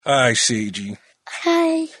Hi, Seiji.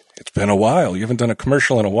 Hi. It's been a while. You haven't done a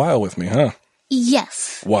commercial in a while with me, huh?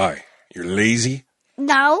 Yes. Why? You're lazy?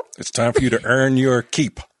 No. It's time for you to earn your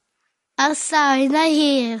keep. I'm sorry, not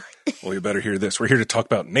here. Well, you better hear this. We're here to talk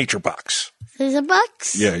about Nature Box. There's a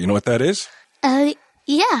box? Yeah, you know what that is?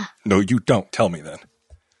 Yeah. No, you don't. Tell me then.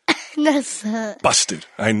 No, sir. Busted.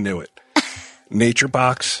 I knew it. Nature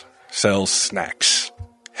Box sells snacks.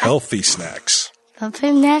 Healthy snacks.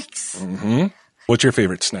 Open next. Mm-hmm. What's your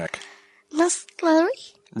favorite snack?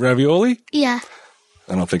 Slurry? Ravioli? Yeah.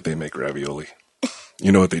 I don't think they make ravioli.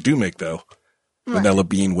 You know what they do make, though? Vanilla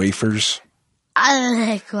bean wafers. I don't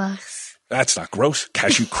like gross. That's not gross.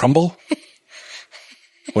 Cashew crumble?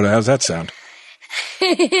 How's that sound?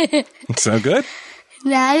 Sound good?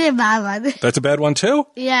 No, I didn't buy one. That's a bad one, too?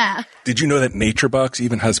 Yeah. Did you know that Nature Box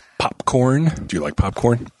even has popcorn? Do you like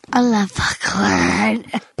popcorn? I love popcorn.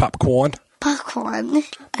 Popcorn? Popcorn.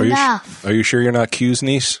 Are Enough. you sure you're not Q's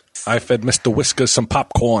niece? I fed Mr. Whiskas some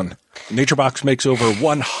popcorn. Nature Box makes over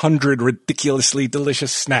 100 ridiculously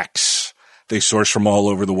delicious snacks. They source from all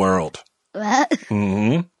over the world. What?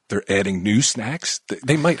 Mm-hmm. They're adding new snacks.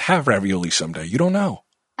 They might have ravioli someday. You don't know.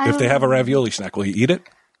 If they have a ravioli snack, will you eat it?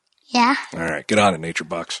 Yeah. All right, get on it, Nature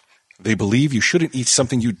Box. They believe you shouldn't eat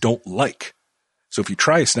something you don't like. So if you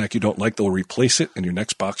try a snack you don't like, they'll replace it in your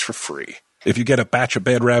next box for free. If you get a batch of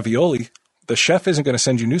bad ravioli, the chef isn't going to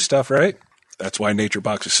send you new stuff, right? That's why Nature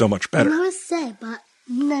Box is so much better. I know say, but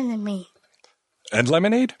none of me. And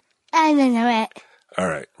lemonade? I don't know it. All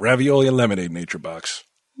right, ravioli and lemonade, Nature Box.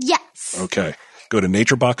 Yes. Okay. Go to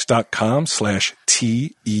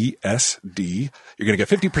naturebox.com/TESD. You're going to get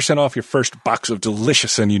 50% off your first box of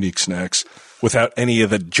delicious and unique snacks without any of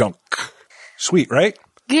the junk. Sweet, right?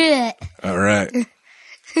 Good. All right.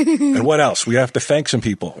 And what else? We have to thank some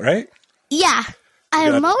people, right? Yeah.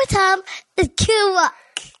 I'm more time. It's good work.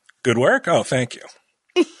 Good work? Oh, thank you.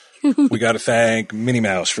 We got to thank Minnie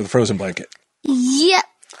Mouse for the frozen blanket. Yep.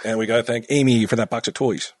 And we got to thank Amy for that box of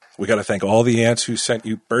toys. We got to thank all the aunts who sent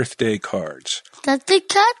you birthday cards. That's the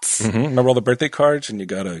cuts? Mm-hmm. Remember all the birthday cards and you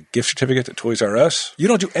got a gift certificate to Toys R Us? You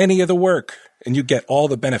don't do any of the work and you get all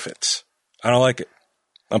the benefits. I don't like it.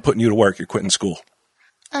 I'm putting you to work. You're quitting school.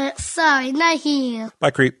 Sorry, not here.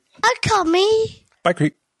 Bye, creep. Call me. Bye,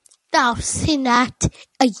 creep. No, say that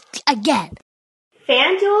again.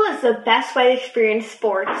 FanDuel is the best way to experience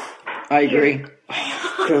sports. I agree.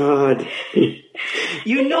 God.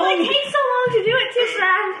 You know It takes so long to do it too, so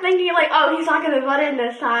I'm thinking like, oh, he's not going to butt in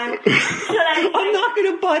this time. I'm not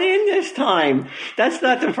going to butt in this time. That's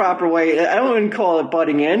not the proper way. I don't even call it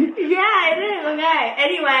butting in. Yeah, it is. Okay.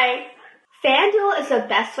 Anyway, FanDuel is the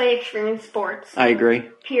best way to experience sports. I agree.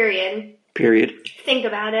 Period. Think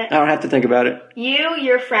about it. I don't have to think about it. You,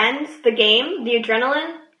 your friends, the game, the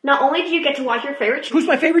adrenaline. Not only do you get to watch your favorite team, Who's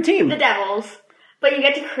my favorite team? the Devils, but you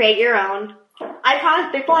get to create your own. I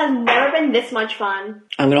promise Big Ball has never been this much fun.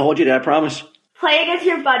 I'm going to hold you to that promise. Play against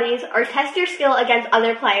your buddies or test your skill against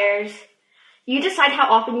other players. You decide how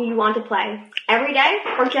often you want to play. Every day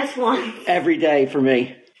or just once. Every day for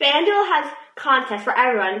me. FanDuel has contests for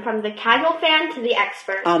everyone, from the casual fan to the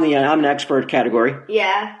expert. I'm an expert category.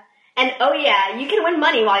 Yeah. And oh yeah, you can win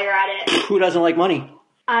money while you're at it. Who doesn't like money?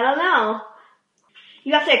 I don't know.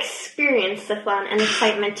 You have to experience the fun and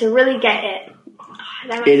excitement to really get it.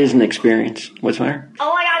 It is an experience. What's the matter?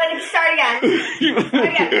 Oh my god, I can start again.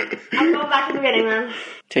 I'm going back to the beginning then.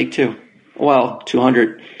 Take two. Well,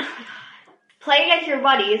 200. Play against your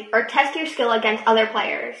buddies or test your skill against other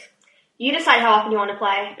players. You decide how often you want to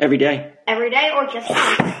play. Every day. Every day or just once.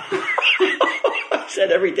 I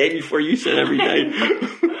said every day before you said every day.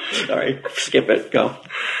 Sorry. Skip it. Go.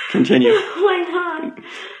 Continue. Oh my god.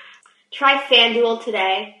 Try FanDuel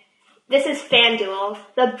today. This is FanDuel,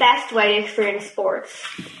 the best way to experience sports.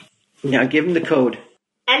 Now give him the code.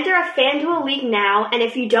 Enter a FanDuel league now, and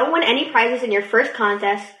if you don't win any prizes in your first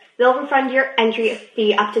contest, they'll refund your entry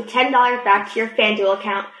fee up to $10 back to your FanDuel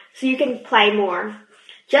account so you can play more.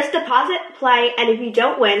 Just deposit, play, and if you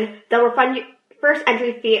don't win, they'll refund your first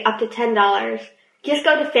entry fee up to $10. Just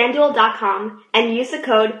go to FanDuel.com and use the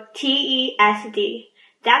code TESD.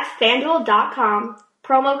 That's FanDuel.com,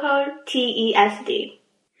 promo code TESD.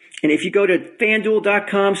 And if you go to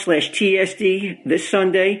FanDuel.com/TSD this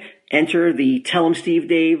Sunday, enter the Tell 'em Steve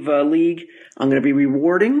Dave League. I'm going to be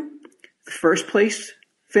rewarding the first place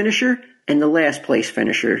finisher and the last place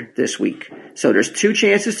finisher this week. So there's 2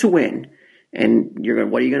 chances to win. And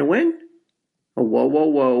what are you going to win? A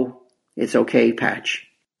whoa. It's okay patch.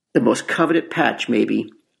 The most coveted patch,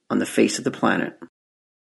 maybe, on the face of the planet.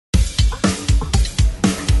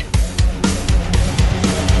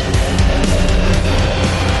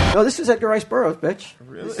 No, this is Edgar Rice Burroughs, bitch.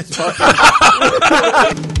 Really?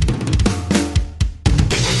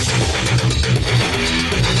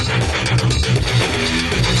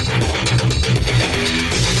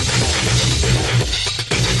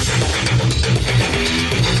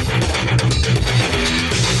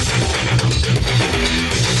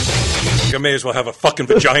 I may as well have a fucking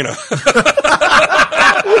vagina.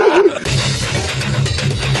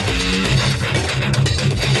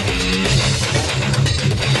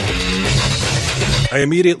 I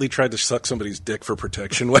immediately tried to suck somebody's dick for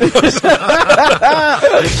protection. When I was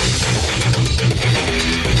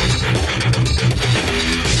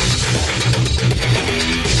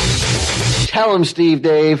Tell him, Steve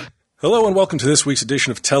Dave. Hello and welcome to this week's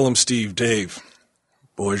edition of Tell 'em Steve Dave.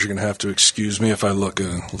 Boys, you're going to have to excuse me if I look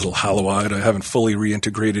a little hollow-eyed. I haven't fully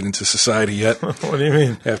reintegrated into society yet. What do you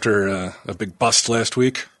mean? After a big bust last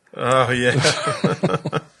week. Oh, yeah.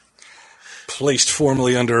 Placed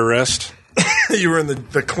formally under arrest. You were in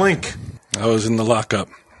the clink. I was in the lockup.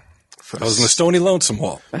 I was in the Stony Lonesome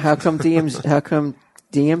Hall. How come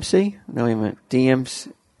DMC? No, he meant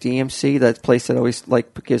DMC, that place that always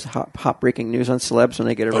gives hot breaking news on celebs when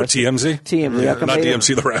they get arrested. Oh, TMZ? TMZ. Yeah, not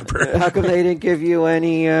DMC the rapper. How come they didn't give you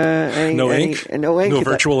any No ink? No ink? No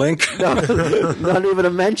virtual ink? No, not even a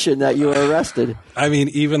mention that you were arrested. I mean,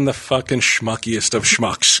 even the fucking schmuckiest of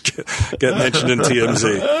schmucks get mentioned in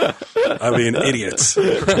TMZ. I mean, idiots.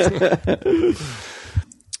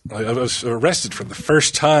 I was arrested for the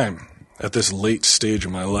first time at this late stage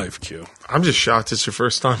of my life, Q. I'm just shocked it's your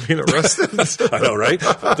first time being arrested. I know, right?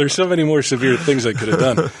 There's so many more severe things I could have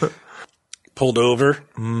done. Pulled over.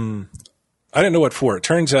 I didn't know what for. It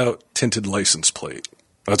turns out tinted license plate.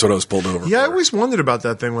 That's what I was pulled over Yeah, I for. always wondered about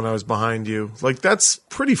that thing when I was behind you. Like, that's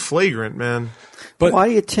pretty flagrant, man. But Why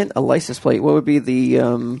do you tint a license plate? What would be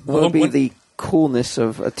the coolness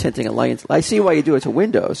of tinting a license? I see why you do it to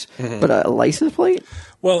windows, but a license plate?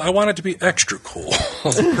 Well, I wanted to be extra cool.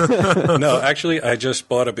 No, actually, I just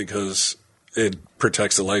bought it because it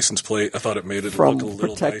protects the license plate. I thought it made it From look a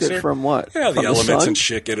little protected nicer. from what? Yeah, From the the elements sun? and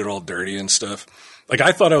shit get it all dirty and stuff. Like,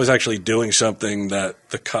 I thought I was actually doing something that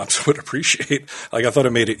the cops would appreciate. Like, I thought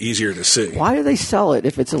it made it easier to see. Why do they sell it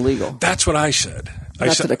if it's illegal? That's what I said.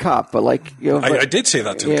 Not to the cop, but I did say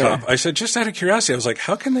that to the Yeah. cop. I said, just out of curiosity, I was like,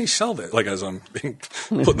 how can they sell this? Like, as I'm being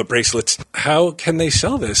put in the bracelets, how can they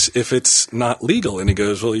sell this if it's not legal? And he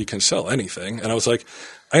goes, well, you can sell anything. And I was like,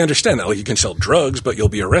 I understand that. Like, you can sell drugs, but you'll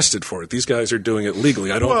be arrested for it. These guys are doing it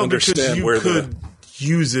legally. I don't Because understand you where could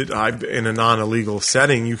use it in a non-illegal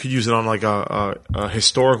setting. You could use it on like a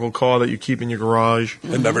historical car that you keep in your garage.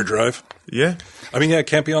 and never drive. Yeah. I mean, yeah, it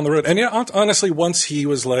can't be on the road. And yeah, honestly, once he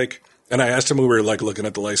was like, and I asked him, we were like looking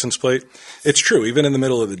at the license plate. It's true. Even in the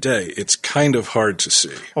middle of the day, it's kind of hard to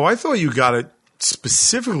see. Oh, I thought you got it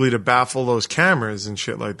specifically to baffle those cameras and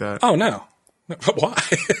shit like that. Oh, no. Why?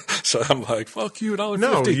 So I'm like, fuck you, $1.50.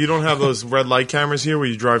 No, you don't have those red light cameras here where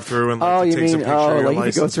you drive through and Oh, it you takes a mean- picture of your like you go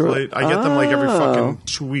license through plate. it. I get them like every Oh. fucking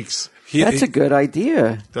 2 weeks. That's a good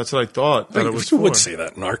idea. That's what I thought that it was Who for. would say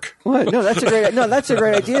that, narc? What? No, that's a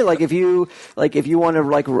great idea. Like if you want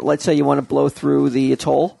to let's say you want to blow through the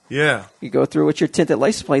toll, Yeah. you go through with your tinted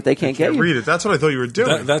license plate. They can't get Can't you. read it. That's what I thought you were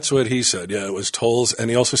doing. That's what he said. Yeah, it was tolls. And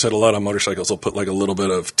he also said a lot of motorcycles will put like a little bit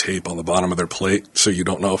of tape on the bottom of their plate so you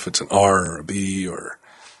don't know if it's an R or a B or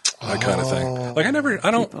that kind of thing. Like,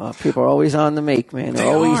 I don't. People are always on the make, man.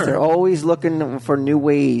 They're always looking for new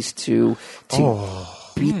ways to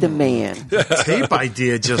beat the man. Tape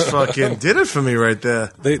idea just fucking did it for me right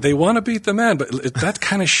there. They want to beat the man, but that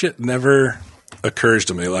kind of shit never occurs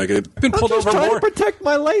to me. Like, I've been pulled I'm just over trying more. to protect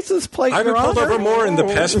my license plate. I've been Your pulled Honor. over more in the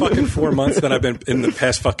past fucking 4 months than I've been in the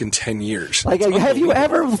past fucking 10 years. Like, It's have you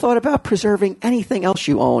unbelievable. ever thought about preserving anything else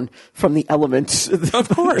you own from the elements? Of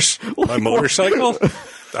course. My motorcycle.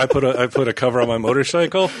 I put a cover on my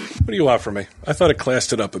motorcycle. What do you want from me? I thought it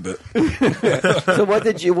classed it up a bit. So what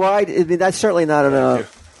did you? Why? I mean, that's certainly not an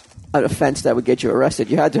offense that would get you arrested.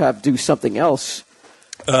 You had to do something else.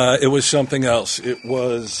 It was something else. It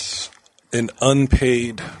was an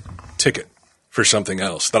unpaid ticket for something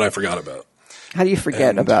else that I forgot about. How do you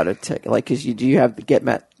forget about a ticket? Like, do you have to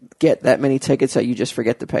get that many tickets that you just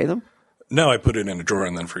forget to pay them? No, I put it in a drawer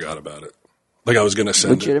and then forgot about it. Like, I was going to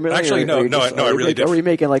send Legitimately? it. Actually, no, I really did. Are we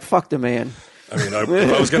making like fuck the man? I mean, I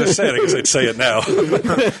was going to say it. I guess I'd say it now. Put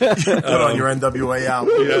on your NWA out.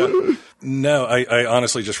 Yeah. No, I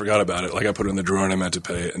honestly just forgot about it. Like, I put it in the drawer and I meant to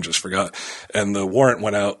pay it and just forgot. And the warrant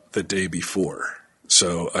went out the day before.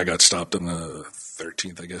 So I got stopped on the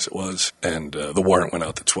 13th, I guess it was. And the warrant went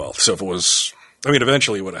out the 12th. So if it was I mean,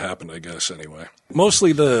 eventually it would have happened, I guess, anyway.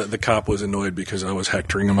 Mostly the cop was annoyed because I was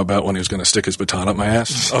hectoring him about when he was going to stick his baton up my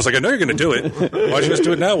ass. I was like, I know you're going to do it. Why don't you just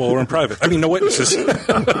do it now while we're in private? I mean, no witnesses.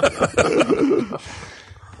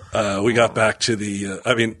 We got back to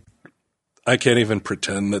the, I can't even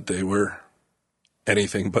pretend that they were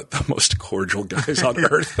anything but the most cordial guys on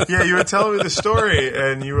earth. Yeah, you were telling me the story,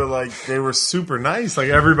 and you were like, they were super nice. Like,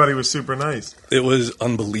 everybody was super nice. It was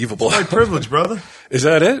unbelievable. My privilege, brother. Is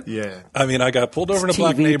that it? Yeah. I mean, I got pulled over in a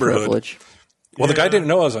black TV neighborhood. privilege. Well, the guy didn't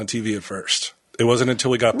know I was on TV at first. It wasn't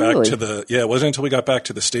until we got back to it wasn't until we got back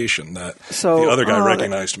to the station that the other guy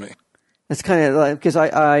recognized me. It's kind of like, because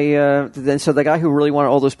so the guy who really wanted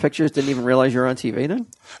all those pictures didn't even realize you were on TV then?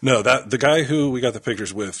 No, the guy who we got the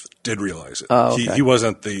pictures with did realize it. Oh, okay. He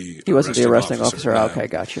wasn't the arresting officer. No. Okay,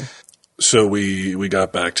 gotcha. So we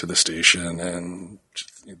got back to the station and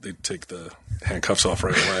they take the handcuffs off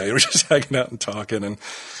right away. We're just hanging out and talking, and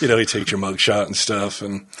he takes your mugshot and stuff.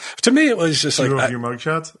 And to me, it was just Do you like have your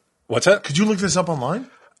mugshots? What's that? Could you look this up online?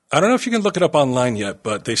 I don't know if you can look it up online yet,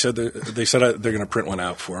 but they said they're going to print one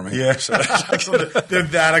out for me. Yeah, so they're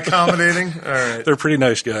that accommodating. All right, they're pretty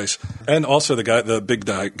nice guys. And also the big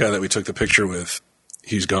guy that we took the picture with,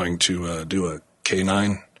 he's going to do a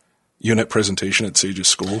K9 unit presentation at Sage's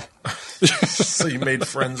school. So you made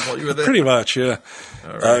friends while you were there? Pretty much, yeah.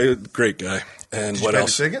 Right. Great guy. And Did what you pay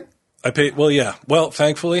else? the ticket? I paid. Well, yeah. Well,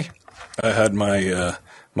 thankfully, I had my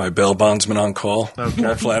my bail bondsman on call,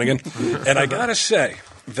 Walt Flanagan, and I gotta say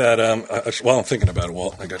that while I'm thinking about it,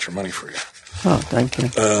 Walt, I got your money for you. Oh, thank you.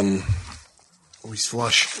 Always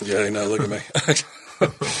flush. Yeah, I know. Look at me.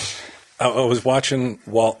 I was watching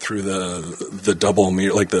Walt through the double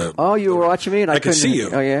mirror, like the. Oh, you were watching me, and I could see you.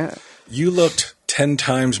 Oh, yeah. You looked 10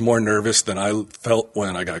 times more nervous than I felt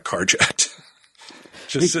when I got carjacked.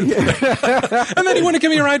 Just sitting there. And then he wanted to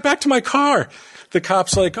give me a ride back to my car. The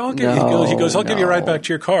cop's like, I'll give you. He goes, I'll give you a ride back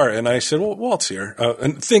to your car. And I said, well, Walt's here,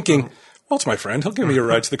 and thinking. Walt's my friend. He'll give me a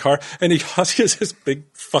ride to the car. And he has this big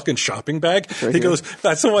fucking shopping bag. He goes,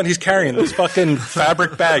 that's the one he's carrying, this fucking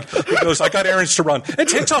fabric bag. He goes, I got errands to run. And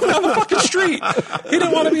takes off down the fucking street. He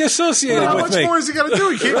didn't want to be associated with me. How much more is he got to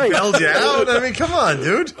do? He can't bail you out. I mean, come on,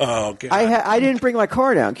 dude. Oh, God. I didn't bring my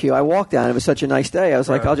car down, Q. I walked down. It was such a nice day. I was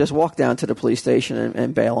like, I'll just walk down to the police station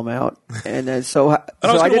and bail him out. And then I was going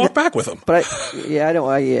to walk back with him. But I didn't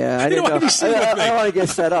want to get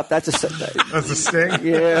set up. That's a sting?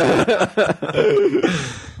 Yeah.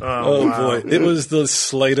 Oh wow. Boy. It was the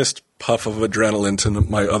slightest puff of adrenaline to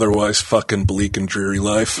my otherwise fucking bleak and dreary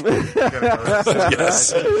life.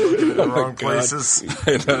 Yes. Wrong places.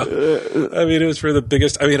 I know. I mean, it was for the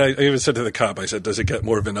biggest. I mean, I even said to the cop, I said, does it get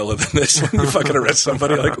more vanilla than this when you fucking arrest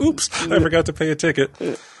somebody? Like, oops, I forgot to pay a ticket.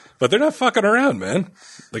 But they're not fucking around, man.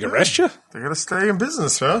 They can arrest you. They gotta stay in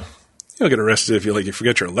business, huh? You'll get arrested if you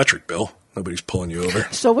forget your electric bill. Nobody's pulling you over.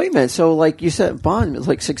 So wait a minute. So like you said, bond.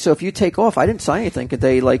 Like so, if you take off, I didn't sign anything. Could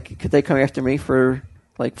they come after me for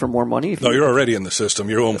more money? No, you're already in the system.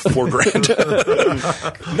 You're owing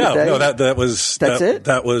 $4,000. No, that was it.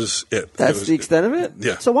 That was it. That's the extent of it.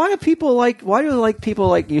 Yeah. So why do people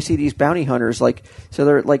you see these bounty hunters they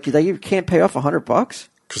can't pay off $100?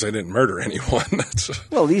 Because I didn't murder anyone.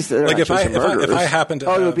 Well, these are like if I happen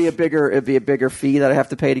to. It'd be a bigger fee that I have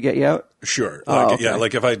to pay to get you out. Sure. Okay. Yeah.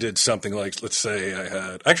 Like if I did something like, let's say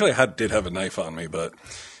I did have a knife on me, but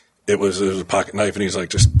it was a pocket knife, and he's like,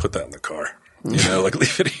 just put that in the car. Like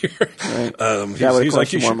leave it here. Right. That would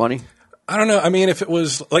cost you more money. I don't know. I mean, if it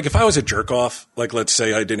was like if I was a jerk off, like let's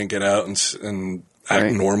say I didn't get out and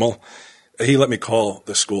act normal, he let me call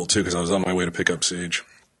the school too because I was on my way to pick up Sage.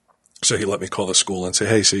 So he let me call the school and say,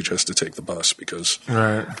 hey, Sage has to take the bus because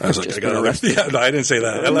I was like, I got arrested. Yeah, no, I didn't say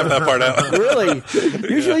that. I left that part out. Really?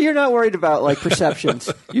 Usually you're not worried about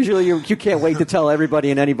perceptions. Usually you can't wait to tell everybody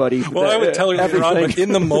and anybody. Well, I would tell you later on, but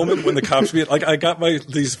in the moment when the cops be I got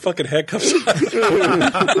these fucking handcuffs on.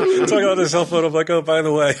 Talking on the cell phone, I'm like, oh, by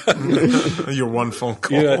the way. Your one phone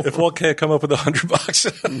call. Yeah, if Walt can't come up with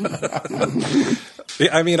 $100.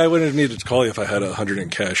 I mean, I wouldn't have needed to call you if I had 100 in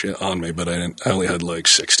cash on me, but I only had like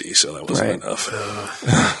 60, so that wasn't enough.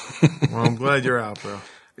 Well, I'm glad you're out, bro.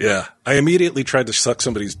 Yeah. I immediately tried to suck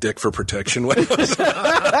somebody's dick for protection. When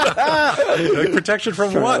protection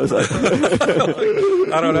from what?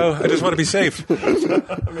 I don't know. I just want to be safe.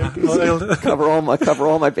 cover all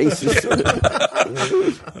my bases.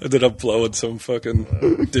 I ended up blowing some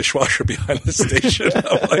fucking dishwasher behind the station.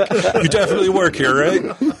 I'm like, you definitely work here,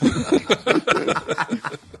 right?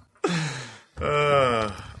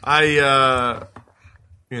 I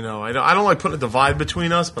don't like putting a divide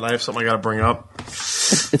between us, but I have something I got to bring up.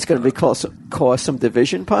 It's going to cause some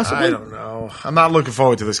division, possibly. I don't know. I'm not looking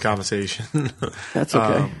forward to this conversation. That's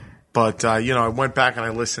okay. But, I went back and I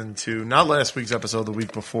listened to not last week's episode, the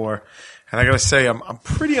week before. And I got to say, I'm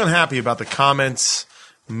pretty unhappy about the comments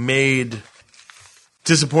made,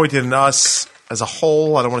 disappointed in us as a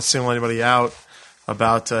whole. I don't want to single anybody out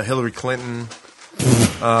about Hillary Clinton.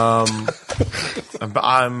 I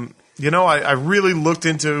really looked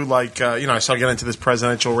into, I started getting into this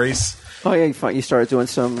presidential race. Oh, yeah, you started doing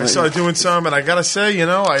some. I started doing some, and I gotta say,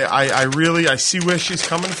 I see where she's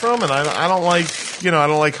coming from, and I don't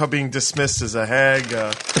like her being dismissed as a hag.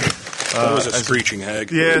 That was a screeching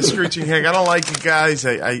hag. Yeah, screeching hag. I don't like it, guys.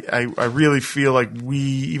 I really feel like we,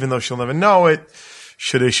 even though she'll never know it,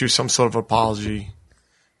 should issue some sort of apology,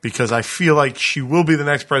 because I feel like she will be the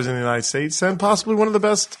next president of the United States and possibly one of the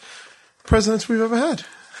best presidents we've ever had.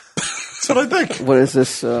 That's what I think. What is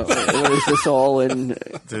this? What is this all in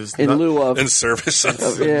lieu of? In service of.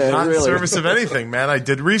 Not in service of anything, man. I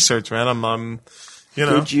did research, man. I'm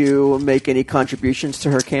Did you make any contributions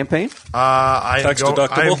to her campaign? I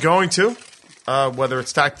Tax-deductible? am going to. Whether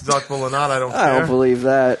it's tax deductible or not, I don't care. I don't believe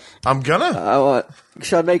that. I'm gonna.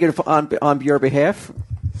 Should I make it on your behalf?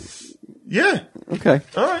 Yeah. Okay.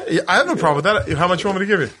 All right. I have no problem with that. How much you want me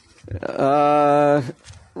to give you?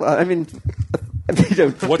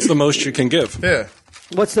 What's the most you can give? Yeah.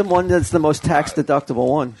 What's the one that's the most tax deductible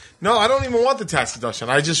one? No, I don't even want the tax deduction.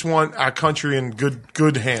 I just want our country in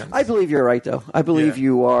good hands. I believe you're right, though. I believe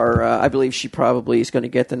you are. I believe she probably is going to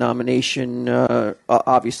get the nomination.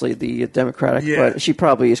 Obviously, the Democratic, but she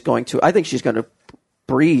probably is going to. I think she's going to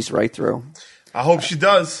breeze right through. I hope she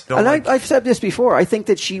does. I've said this before. I think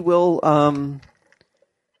that she will.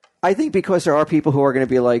 I think because there are people who are going to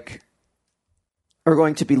be are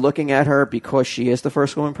going to be looking at her because she is the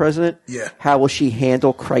first woman president. Yeah. How will she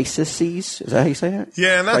handle crises? Is that how you say that?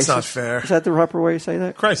 Yeah, and that's crisis? not fair. Is that the proper way to say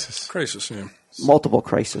that? Crisis, yeah. Multiple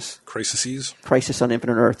crises. Crises. Crisis on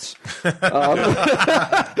Infinite Earths.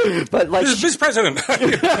 But Vice President. How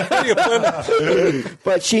do you plan?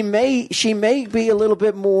 But she may be a little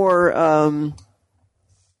bit more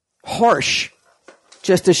harsh,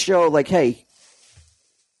 just to show hey,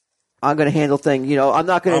 I'm going to handle things. I'm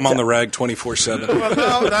not going to. I'm on the rag 24/7. Well,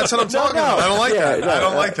 no, that's what I'm talking about. I don't like that. No. I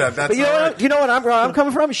don't like that. That's but you know what I'm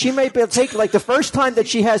coming from? She may take the first time that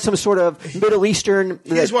she has some sort of Middle Eastern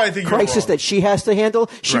crisis that she has to handle.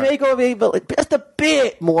 She may go just a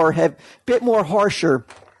bit more harsher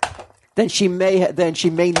than she may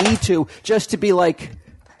need to, just to be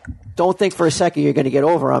don't think for a second you're going to get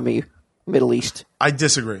over on me, Middle East. I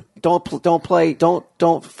disagree. Don't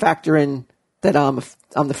factor in that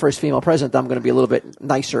I'm the first female president. I'm going to be a little bit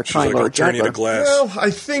nicer, kinder, like Journey to Glass. Well,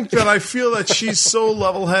 I feel that she's so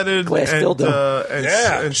level-headed. Glass dildo.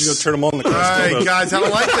 And she's going to turn them on the glass dildo. All right, guys, I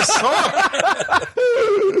don't like this talk.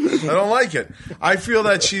 I don't like it. I feel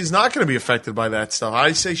that she's not going to be affected by that stuff.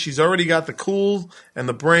 I say she's already got the cool and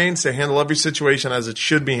the brains to handle every situation as it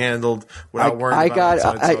should be handled without worrying about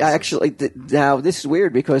it. Actually, now this is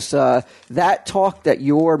weird because that talk that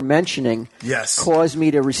you're mentioning caused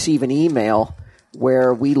me to receive an email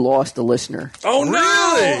where we lost a listener. Oh,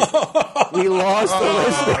 no! We lost a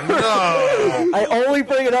listener. No. I only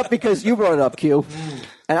bring it up because you brought it up, Q.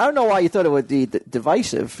 And I don't know why you thought it would be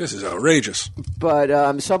divisive. This is outrageous.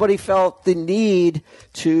 But somebody felt the need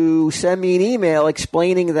to send me an email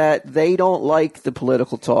explaining that they don't like the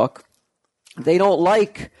political talk. They don't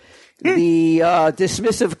like the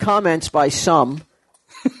dismissive comments by some.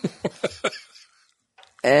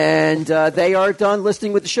 And they are done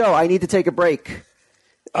listening with the show. I need to take a break.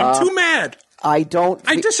 I'm too mad. I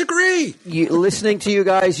disagree. Listening to you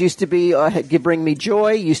guys used to bring me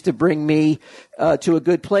joy, used to bring me to a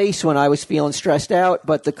good place when I was feeling stressed out.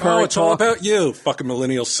 But the current it's all about you, fucking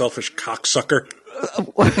millennial selfish cocksucker.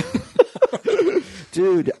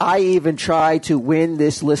 Dude, I even tried to win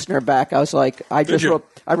this listener back. I was like, I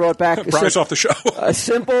wrote back. Rise off the show. A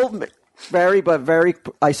simple, very.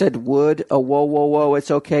 I said, would a whoa,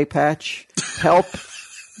 it's okay, Patch, help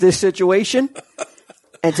this situation?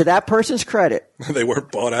 And to that person's credit, they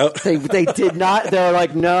weren't bought out. They did not. They were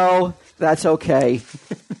like, no, that's okay.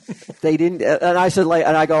 They didn't. And I said,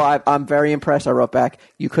 and I go, I'm very impressed. I wrote back,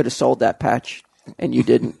 you could have sold that, Patch, and you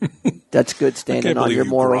didn't. That's good standing on your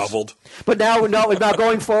morals. Groveled. But now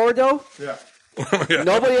going forward though. Yeah.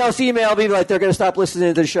 Nobody else emailed me like they're going to stop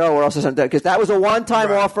listening to the show or else something, because that was a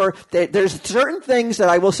one-time offer. There's certain things that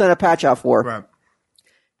I will send a patch out for. Right.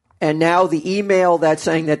 And now the email that's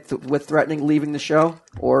saying that with threatening leaving the show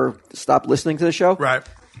or stop listening to the show. Right.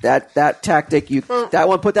 That tactic, put that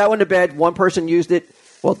one to bed. One person used it.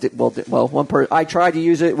 One person. I tried to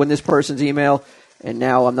use it when this person's email, and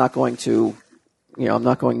now I'm not going to. I'm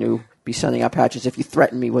not going to be sending out patches if you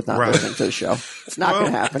threaten me with not listening to the show. It's not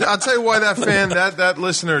going to happen. I'll tell you why that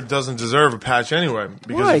listener doesn't deserve a patch anyway.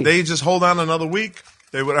 Because if they just hold on another week,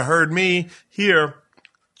 they would have heard me here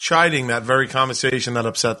chiding that very conversation that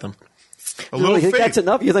upset them. You think that's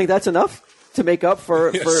enough? You think that's enough to make up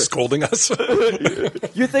for scolding us?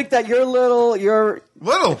 You think that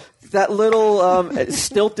that little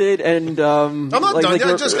stilted and I'm not done.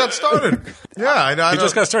 I just got started. Yeah, he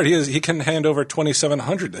just got started. He can hand over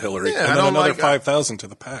 2,700 to Hillary, and then another 5,000 to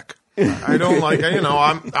the PAC. I don't like.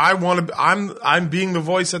 I'm being the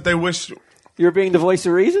voice that they wish. You're being the voice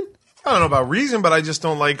of reason. I don't know about reason, but I just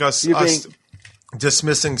don't like us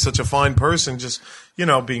dismissing such a fine person. Just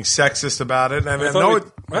being sexist about it. And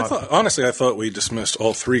I thought we dismissed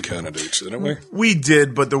all three candidates, didn't we? We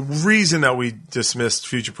did, but the reason that we dismissed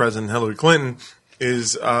future President Hillary Clinton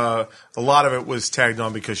is a lot of it was tagged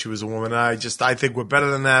on because she was a woman. I think we're better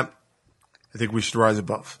than that. I think we should rise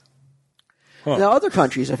above. Huh. Now, other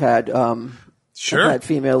countries have had have had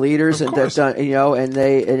female leaders, and they've done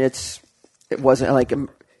it wasn't like it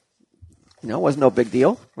wasn't no big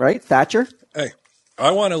deal, right? Thatcher. Hey,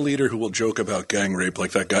 I want a leader who will joke about gang rape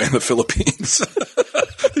like that guy in the Philippines.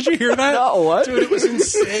 Did you hear that? No, what? Dude, it was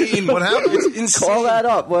insane. What happened? It's insane. Call that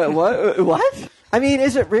up. What? I mean,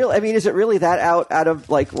 is it real? I mean, is it really that out of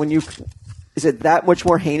like when you? Is it that much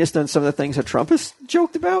more heinous than some of the things that Trump has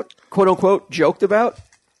joked about, quote unquote, joked about?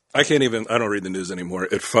 I don't read the news anymore.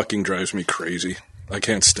 It fucking drives me crazy. I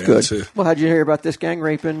can't stand it. Well, how'd you hear about this gang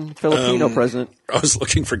raping Filipino president? I was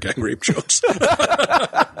looking for gang rape jokes.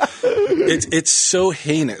 It's so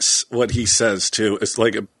heinous what he says too. It's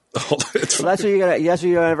like that's what you gotta. That's what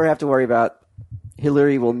you don't ever have to worry about.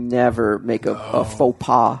 Hillary will never make a faux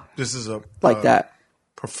pas. This is that.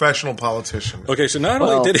 Professional politician. Okay, so not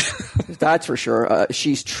only did he... That's for sure.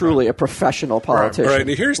 She's truly a professional politician. Right.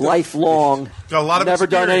 Here's lifelong. Got a lot of never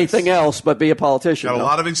experience. Done anything else but be a politician. Got a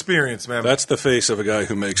lot of experience, man. That's the face of a guy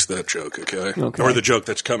who makes that joke, okay? Or the joke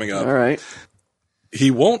that's coming up. All right.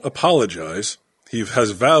 He won't apologize. He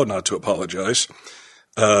has vowed not to apologize.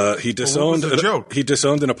 He disowned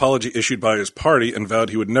an apology issued by his party and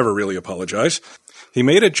vowed he would never really apologize. He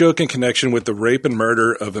made a joke in connection with the rape and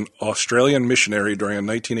murder of an Australian missionary during a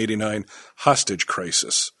 1989 hostage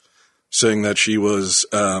crisis, saying that she was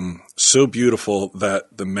so beautiful that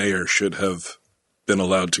the mayor should have been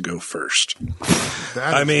allowed to go first.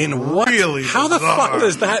 What? Really how the fuck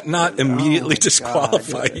does that not immediately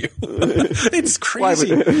disqualify you? It's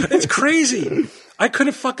crazy. It's crazy. I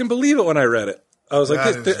couldn't fucking believe it when I read it. I was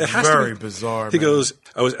like, it has very to be bizarre. He goes,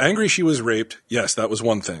 I was angry she was raped. Yes, that was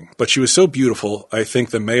one thing. But she was so beautiful, I think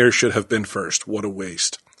the mayor should have been first. What a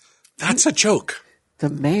waste. That's a joke. The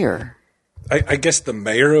mayor? I guess the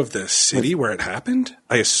mayor of the city where it happened,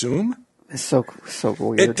 I assume. It's so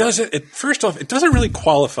weird. First off, it doesn't really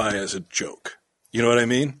qualify as a joke. You know what I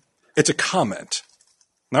mean? It's a comment,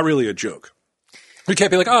 not really a joke. You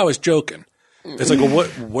can't be like, I was joking. It's like, well,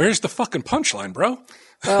 where's the fucking punchline, bro?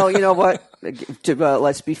 Well, you know what?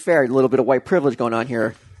 Let's be fair. A little bit of white privilege going on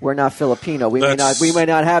here. We're not Filipino. We may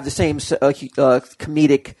not have the same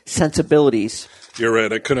comedic sensibilities. You're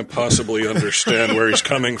right. I couldn't possibly understand where he's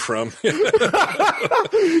coming from. That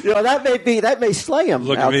may slay him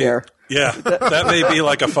Look out at me. there. Yeah, that may be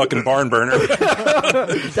like a fucking barn burner.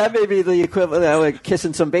 That may be the equivalent of like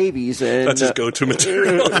kissing some babies. And, that's his go-to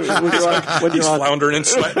material. He's floundering and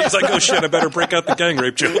sweating. He's like, oh shit, I better break out the gang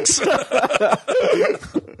rape jokes.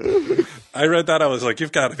 I read that. I was like,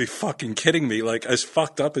 you've got to be fucking kidding me. Like, as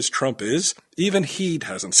fucked up as Trump is, even he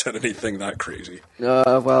hasn't said anything that crazy.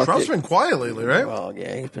 Trump's been quiet lately, right? Well,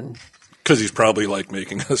 yeah, he's been... Because he's probably like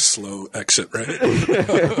making a slow exit, right?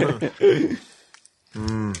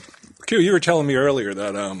 Q, you were telling me earlier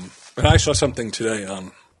that, and I saw something today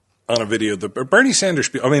on a video. The Bernie Sanders,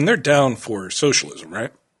 they're down for socialism,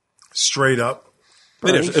 right? Straight up.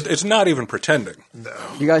 It is. It's not even pretending. No.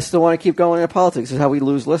 You guys still want to keep going into politics. This is how we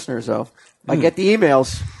lose listeners, though. I get the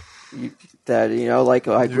emails that,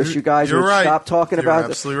 I wish you guys would stop talking about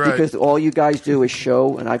this. Absolutely right. Because all you guys do is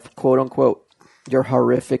show, and I quote unquote, your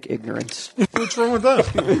horrific ignorance. What's wrong with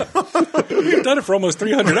that? We've done it for almost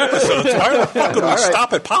 300 episodes. Why the fuck would we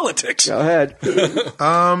stop at politics? Go ahead. Yeah,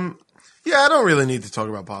 I don't really need to talk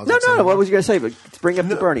about politics. No. What was you going to say? But bring up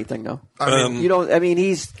the Bernie thing, though. You don't. I mean,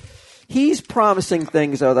 he's promising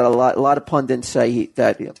things though that a lot of pundits say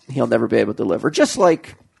that he'll never be able to deliver. Just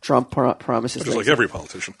like Trump promises. Just like every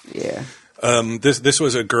politician. Yeah. This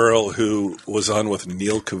was a girl who was on with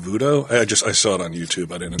Neil Cavuto. I saw it on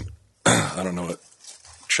YouTube. I don't know what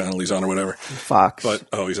channel he's on or whatever. Fox. But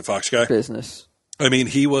he's a Fox guy. Business.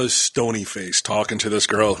 He was stony faced talking to this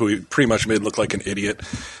girl who he pretty much made look like an idiot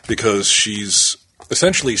because she's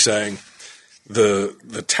essentially saying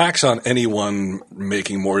the tax on anyone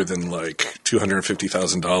making more than like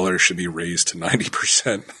 $250,000 should be raised to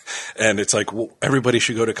 90%. And it's like, well, everybody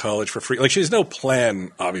should go to college for free. Like, she has no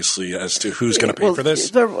plan, obviously, as to who's going to pay for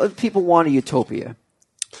this. People want a utopia.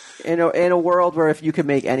 In a world where if you could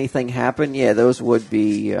make anything happen, yeah, those would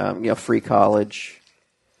be free college.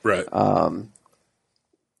 Right. When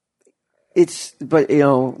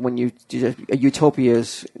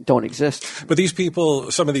utopias don't exist. But these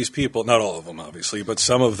people, some of these people, not all of them, obviously, but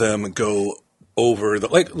some of them go over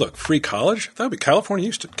look, free college. That would be California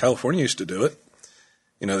used to do it.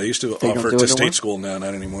 They used to offer it to state school. Now,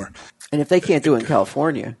 not anymore. And if they can't do it in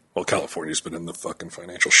California, well, California's been in the fucking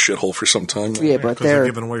financial shithole for some time. Yeah, but they're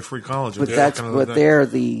giving away free college. But they're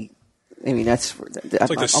the. I mean, that's.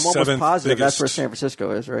 Like I'm almost positive that's where San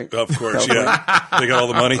Francisco is, right? Of course, yeah. They got all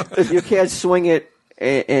the money. If you can't swing it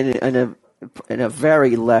in a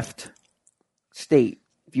very left state,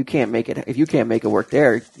 if you can't make it work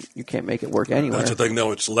there, you can't make it work anywhere. That's the thing,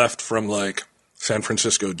 though. It's left from like San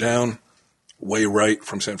Francisco down, way right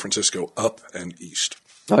from San Francisco up and east.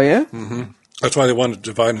 Oh yeah. Mm-hmm. That's why they wanted to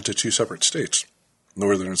divide into two separate states,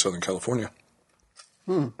 Northern and Southern California.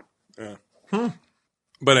 Yeah.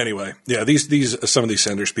 But anyway, yeah, these some of these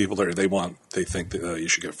Sanders people they think that you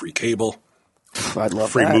should get free cable. I'd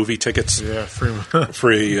love free that. movie tickets. Yeah,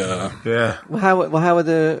 free. Yeah. Well, how would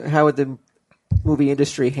the movie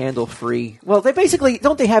industry handle free? Well, they basically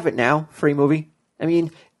don't they have it now? Free movie. I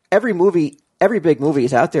mean, every big movie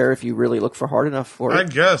is out there if you really look for hard enough for it. I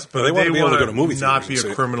guess, but they want to be able to go to movie not be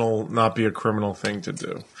theaters a criminal thing to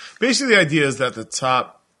do. Basically, the idea is that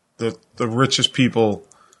the richest people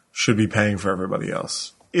should be paying for everybody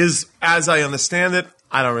else. As I understand it,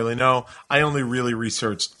 I don't really know. I only really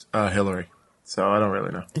researched Hillary, so I don't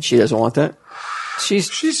really know. And she doesn't want that. She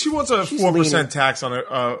wants a 4% tax on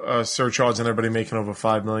a surcharge on everybody making over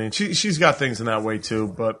 $5 million. She's got things in that way too,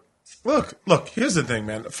 but. Look, here's the thing,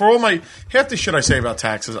 man. For all half the shit I say about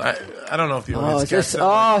taxes, I don't know if the audience gets it.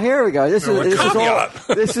 Here we go. This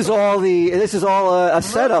is all a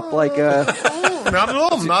setup. Like, not at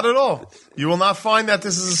all. Not at all. You will not find that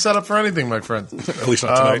this is a setup for anything, my friend. At least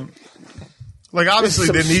not tonight. Obviously,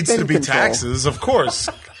 there needs to be taxes, of course.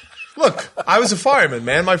 Look, I was a fireman,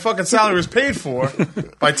 man. My fucking salary was paid for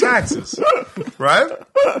by taxes, right?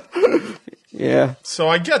 Yeah. So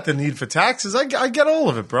I get the need for taxes. I get all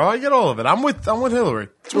of it, bro. I get all of it. I'm with Hillary.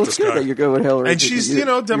 Well, it's good that you're good with Hillary. And she's,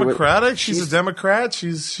 Democratic. She's a Democrat.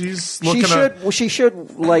 She's looking she should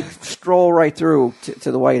stroll right through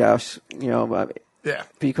to the White House, yeah.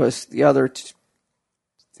 Because the other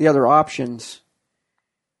options,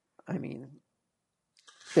 I mean,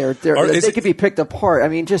 they could be picked apart. I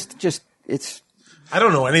mean, just it's. I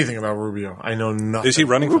don't know anything about Rubio. I know nothing. Is he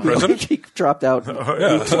running for president? He dropped out.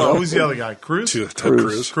 Well, who's the other guy? Cruz.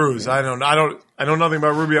 Cruz. I know nothing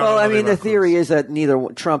about Rubio. Well, I mean, the theory is that neither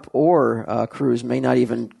Trump or Cruz may not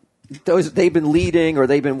even. They've been leading or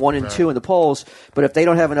they've been 1 and 2 in the polls, but if they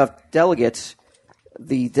don't have enough delegates,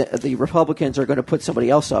 the Republicans are going to put somebody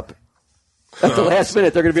else up. At the last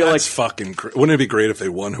minute, they're going to be like, fucking. Wouldn't it be great if they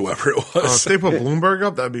won whoever it was? If they put Bloomberg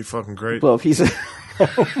up, that'd be fucking great. Well, if he's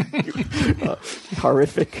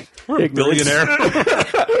horrific billionaire.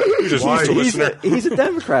 He's a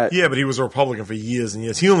Democrat. Yeah, but he was a Republican for years and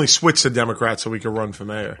years. He only switched to Democrat so he could run for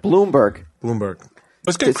mayor. Bloomberg.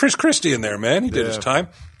 Let's get Chris Christie in there, man. He did his time.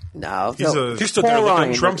 No, he stood there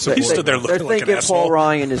looking Trump supporter. He stood there looking like an asshole. They're thinking Paul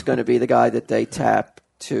Ryan is going to be the guy that they tap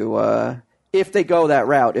to. If they go that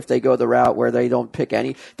route, if they go the route where they don't pick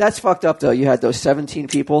any, that's fucked up. Though you had those 17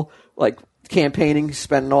 people like campaigning,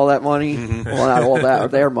 spending all that money. Mm-hmm. Well, not all that or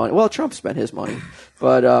their money. Well, Trump spent his money,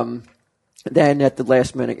 but then at the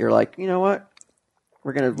last minute, you're like, you know what?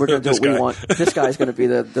 We're gonna do what we want. This guy's gonna be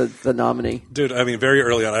the nominee. Dude, I mean, very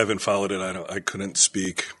early on, I haven't followed it. I couldn't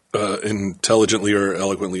speak intelligently or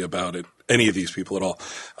eloquently about it. Any of these people at all.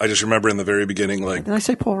 I just remember in the very beginning, like, did I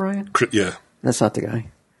say Paul Ryan? Yeah, that's not the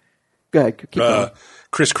guy. Go ahead, keep going.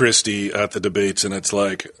 Chris Christie at the debates, and it's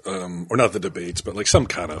like, or not the debates, but like some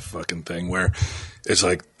kind of fucking thing where it's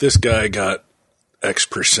like this guy got X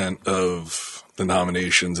percent of the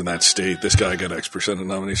nominations in that state. This guy got X percent of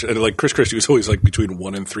the nominations. And like Chris Christie was always like between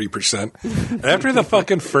 1% and 3%. After the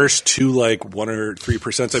fucking first two, like 1 or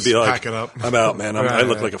 3%, I'd be like, pack it up. I'm out, man. I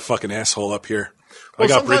look like a fucking asshole up here. I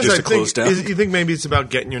got bridges to close down. You think maybe it's about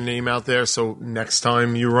getting your name out there so next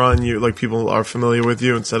time you run, people are familiar with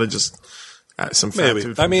you instead of just some fat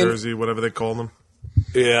dude from Jersey, whatever they call them.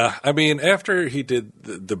 Yeah. I mean, after he did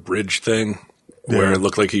the bridge thing where it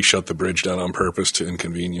looked like he shut the bridge down on purpose to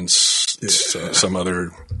inconvenience some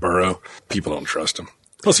other borough, people don't trust him.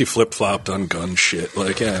 Plus he flip-flopped on gun shit.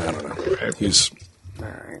 Like, I don't know.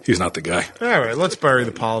 He's not the guy. All right, let's bury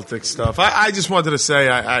the politics stuff. I just wanted to say,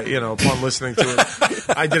 upon listening to it,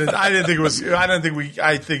 I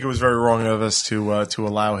think it was very wrong of us to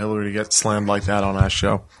allow Hillary to get slammed like that on our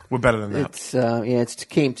show. We're better than that. It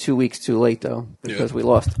came 2 weeks too late though because we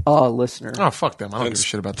lost a listener. Oh, fuck them! I don't give a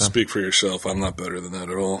shit about them. Speak for yourself. I'm not better than that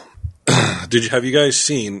at all. Have you guys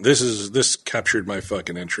seen this captured my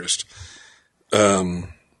fucking interest.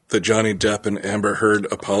 The Johnny Depp and Amber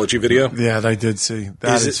Heard apology video. Yeah, I did see.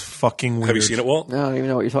 That is fucking weird. Have you seen it, Walt? No, I don't even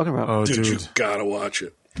know what you're talking about. Oh, dude, you gotta watch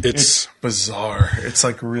it. It's bizarre. It's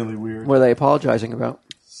like really weird. What are they apologizing about?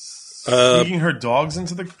 Sneaking her dogs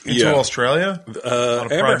into Australia?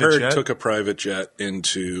 Amber Heard took a private jet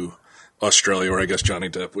into Australia, where I guess Johnny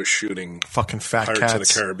Depp was shooting fucking fat Pirates cats of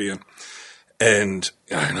the Caribbean. And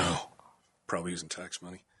I know, probably using tax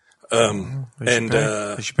money.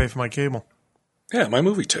 They should pay for my cable. Yeah, my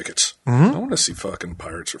movie tickets. Mm-hmm. I want to see fucking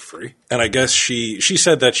Pirates for free. And I guess she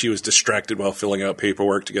said that she was distracted while filling out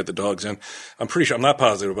paperwork to get the dogs in. I'm pretty sure, I'm not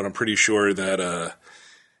positive, but I'm pretty sure that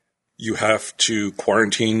you have to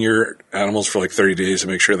quarantine your animals for like 30 days to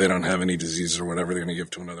make sure they don't have any diseases or whatever they're going to give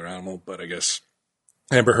to another animal. But I guess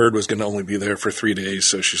Amber Heard was going to only be there for 3 days,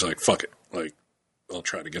 so she's like, fuck it. Like, I'll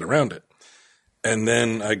try to get around it. And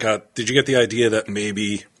then did you get the idea that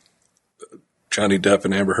maybe Johnny Depp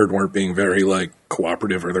and Amber Heard weren't being very, like,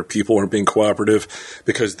 cooperative, or their people weren't being cooperative?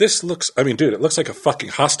 Because this looks, I mean, dude, it looks like a fucking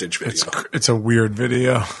hostage video. It's a weird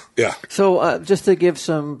video. Yeah. So, just to give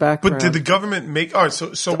some background. But did the government make, all right, so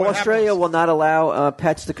what Australia happens? will not allow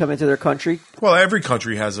pets to come into their country? Well, every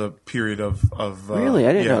country has a period of really?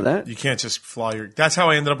 I didn't know that. You can't just fly that's how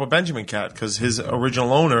I ended up with Benjamin Cat, because his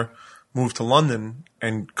original owner moved to London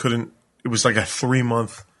and couldn't, it was like a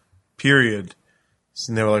 3-month period.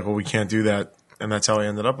 And they were like, well, we can't do that. And that's how I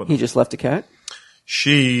ended up with it. He just left a cat?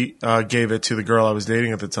 She gave it to the girl I was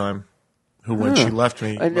dating at the time, who, when she left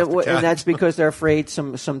me, and, left the cat. And that's because they're afraid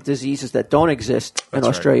some diseases that don't exist in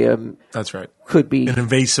Australia That's right. could be an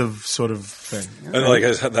invasive sort of thing. And like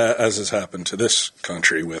as has happened to this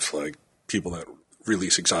country with like people that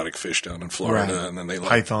release exotic fish down in Florida, and then they like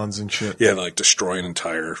pythons and shit. Yeah, like destroy an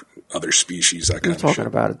entire other species. That kind You're of shit. talking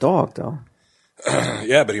about a dog, though.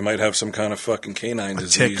 Yeah, but he might have some kind of fucking canine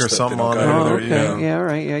disease, tick or something on there. there. Okay. Yeah,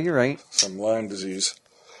 right. Yeah, you're right. Some Lyme disease.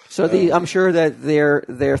 So I'm sure that their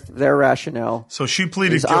rationale. So she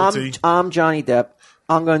pleaded is, guilty. I'm Johnny Depp.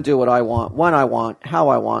 I'm going to do what I want, when I want, how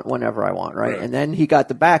I want, whenever I want, right? And then he got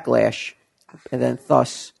the backlash, and then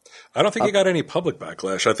thus. I don't think he got any public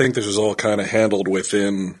backlash. I think this was all kind of handled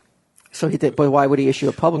within. So he did, but why would he issue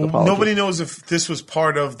a public apology? Nobody knows if this was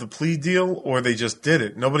part of the plea deal or they just did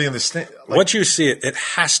it. Nobody understands. Like, once you see it, it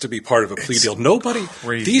has to be part of a plea deal. Nobody,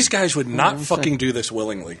 crazy. These guys would not fucking do this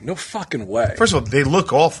willingly. No fucking way. First of all, they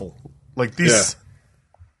look awful. Like these.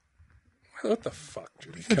 Yeah. What the fuck,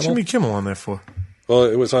 Jimmy Kimmel? Jimmy Kimmel on there for? Well,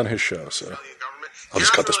 it was on his show, so I'll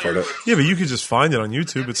just cut this part out. Yeah, but you could just find it on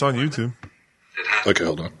YouTube. It's on YouTube. Okay,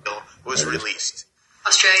 hold on. Was released.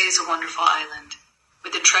 Australia is a wonderful island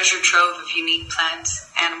with a treasure trove of unique plants,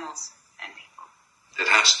 animals, and people. It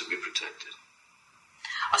has to be protected.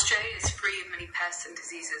 Australia is free of many pests and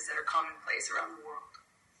diseases that are commonplace around the world.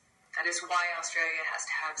 That is why Australia has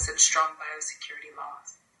to have such strong biosecurity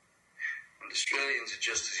laws. And Australians are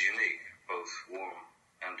just as unique, both warm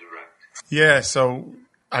and direct. Yeah, so,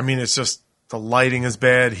 I mean, it's just the lighting is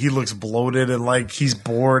bad. He looks bloated and like he's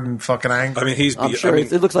bored and fucking angry. I mean, I'm sure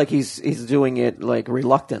it looks like he's doing it like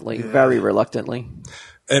reluctantly, very reluctantly.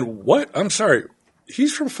 And what? I'm sorry.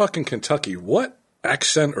 He's from fucking Kentucky. What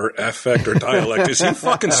accent or affect or dialect is he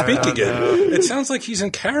fucking speaking in? It sounds like he's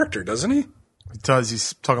in character, doesn't he? It does.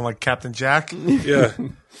 He's talking like Captain Jack. Yeah.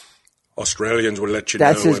 Australians will let you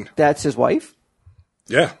know. That's his wife?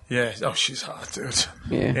 Yeah. Yeah. Oh, she's hot, dude.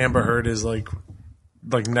 Yeah. Amber Heard is like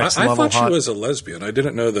next I level thought hot. she was a lesbian. I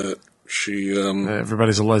didn't know that she.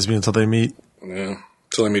 Everybody's a lesbian until they meet. Yeah.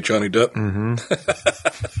 Until I meet Johnny Depp. Mm-hmm.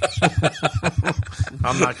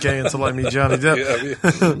 I'm not gay until I meet Johnny Depp.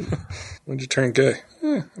 Yeah, when'd you turn gay?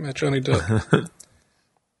 I met Johnny Depp.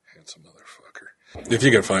 Handsome motherfucker. If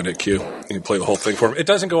you can find it, Q, you can play the whole thing for him. It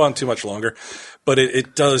doesn't go on too much longer, but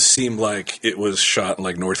it does seem like it was shot in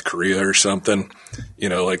like North Korea or something. You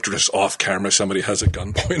know, like just off camera, somebody has a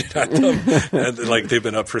gun pointed at them, and like they've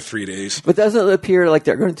been up for 3 days. But doesn't it appear like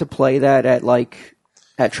they're going to play that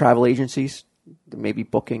at travel agencies? Maybe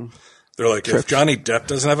booking. They're like, trips. if Johnny Depp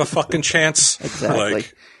doesn't have a fucking chance, Exactly.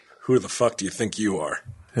 like, who the fuck do you think you are?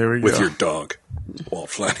 Here we With go. your dog, Walt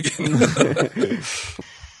Flanagan.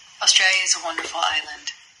 Australia is a wonderful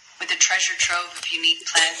island with a treasure trove of unique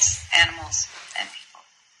plants, animals, and people.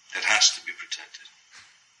 It has to be protected.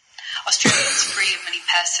 Australia is free of many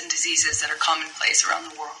pests and diseases that are commonplace around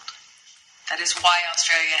the world. That is why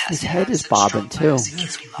Australia has His head is bobbing, too.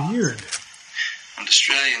 biosecurity laws. Weird. And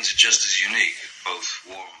Australians are just as unique, both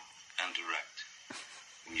warm and direct.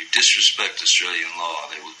 When you disrespect Australian law,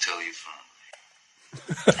 they will tell you firmly.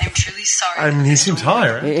 I am truly sorry. I mean, he seems high,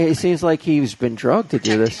 right? It seems like he's been drugged to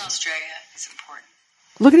do Protecting this. Australia is important.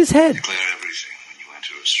 Look at his head. Declare everything when you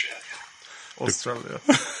enter Australia. Australia.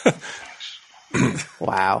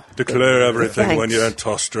 Wow. Declare everything Thanks. when you enter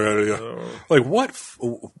Australia. Like,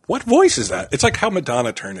 what voice is that? It's like how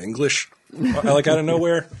Madonna turned English, like out of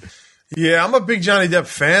nowhere. Yeah, I'm a big Johnny Depp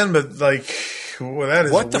fan, but like, well, that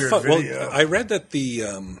is What a the weird fuck? video. Well, I read that the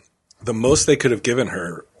most they could have given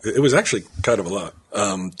her, it was actually kind of a lot.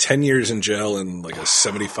 10 years in jail and like a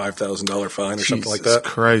 $75,000 fine or something like that.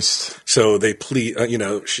 Jesus Christ. So they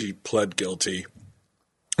she pled guilty.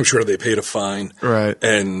 I'm sure they paid a fine. Right.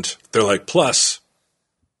 And they're like, plus,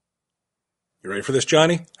 you ready for this,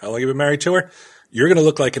 Johnny? How long have you been married to her? You're going to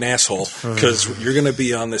look like an asshole because you're going to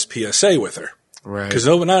be on this PSA with her. Right. Because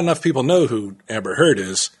not enough people know who Amber Heard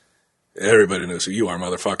is. Everybody knows who you are,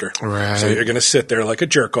 motherfucker. Right. So you're going to sit there like a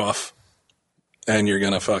jerk off and you're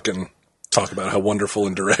going to fucking talk about how wonderful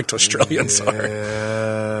and direct Australians are.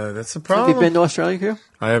 Yeah, that's the Have problem. you been to Australia, Q?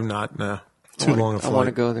 I have not, no. Too long a I flight. want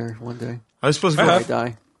to go there one day. I was supposed to I go. have. I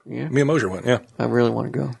die. Yeah. Me and Mosier went, yeah. I really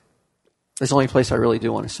want to go. It's the only place I really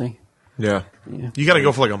do want to see. Yeah. Yeah. You got to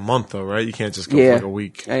go for like a month, though, right? You can't just go for Yeah. like a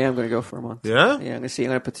week. I am going to go for a month. Yeah? Yeah, I'm going to see. I'm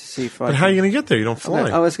going to see if I But how are you going to get there? You don't fly.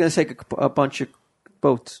 I was going to take a bunch of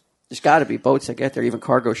boats. There's got to be boats that get there, even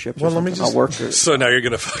cargo ships. Well, or let me something. just- I'll work there. So now you're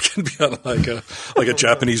going to fucking be on like a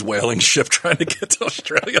Japanese whaling ship trying to get to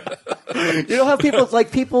Australia. You know how people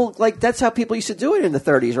that's how people used to do it in the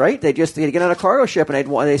 30s, right? They'd get on a cargo ship and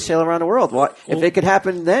they sail around the world. Why, if it could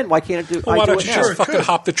happen then, why can't it do? Well, why I do don't it you now? just fucking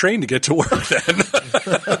hop the train to get to work then?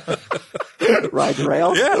 Ride the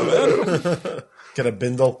rail? Yeah, man. Get a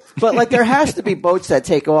bindle. But like there has to be boats that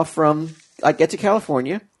take off from. I get to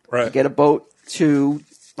California. Right. I get a boat to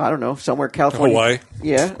I don't know somewhere California. Hawaii.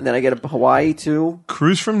 Yeah, and then I get a Hawaii to.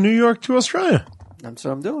 Cruise from New York to Australia. That's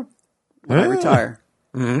what I'm doing when I Yeah. retire.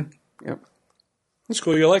 Mm-hmm. Yep. That's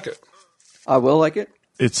cool. You like it. I will like it.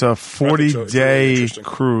 It's a It's really 40-day interesting.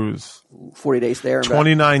 cruise. 40 days there. And back.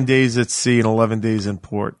 29 days at sea and 11 days in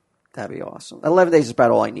port. That'd be awesome. 11 days is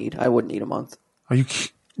about all I need. I wouldn't need a month. Are you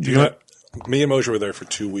You know, me and Mosier were there for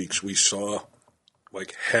 2 weeks. We saw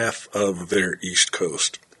like half of their East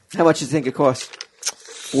Coast. How much do you think it costs?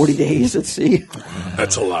 40 days at sea.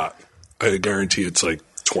 That's a lot. I guarantee it's like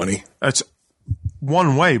 20. That's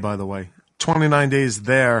one way, by the way. 29 days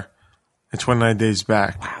there and 29 days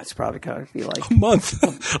back. Wow, it's probably going to be like.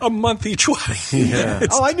 A month each way. Yeah.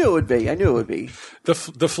 Oh, I knew it would be. The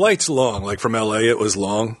flight's long. Like from LA, it was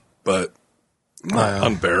long, but not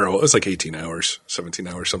unbearable. It was like 18 hours, 17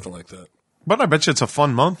 hours, something like that. But I bet you it's a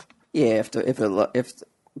fun month. Yeah,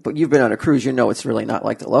 but you've been on a cruise, you know it's really not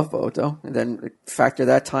like the Love Boat, though. And then factor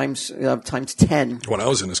that times 10. When I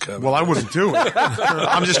was in his cabin. Well, I wouldn't do it.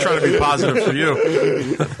 I'm just trying to be positive for you.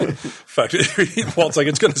 In fact, Walt's like,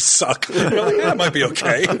 it's going to suck. You're like, yeah, it might be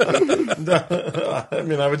okay. I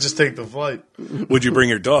mean, I would just take the flight. Would you bring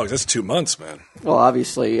your dogs? That's 2 months, man. Well,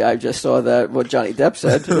 obviously, I just saw that what Johnny Depp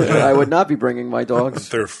said. I would not be bringing my dogs.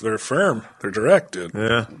 They're firm. They're direct, dude.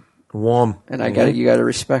 Yeah. Warm. And you got to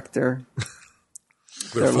respect their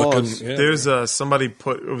They're laws. yeah. There's somebody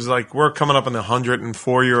it was like, we're coming up on the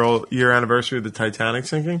 104-year anniversary of the Titanic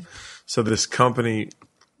sinking. So this company,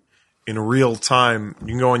 in real time, you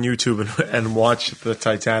can go on YouTube and watch the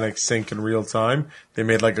Titanic sink in real time. They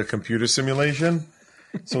made like a computer simulation.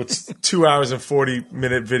 So it's 2 hours and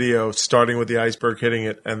 40-minute video starting with the iceberg hitting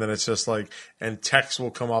it. And then it's just like, and text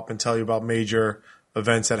will come up and tell you about major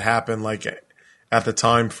events that happen, like at the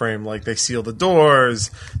time frame, like they seal the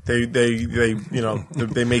doors, they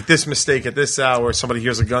make this mistake at this hour, somebody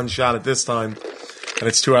hears a gunshot at this time, and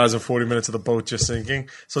it's 2 hours and 40 minutes of the boat just sinking.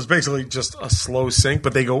 So it's basically just a slow sink,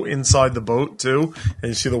 but they go inside the boat too, and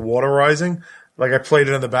you see the water rising. Like I played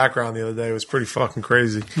it in the background the other day. It was pretty fucking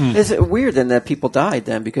crazy. Is it weird then that people died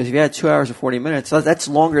then? Because if you had 2 hours and 40 minutes, that's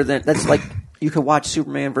longer than, that's like, you could watch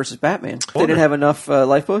Superman versus Batman. They didn't have enough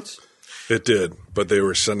lifeboats? It did, but they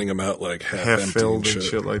were sending them out like half empty Filled and and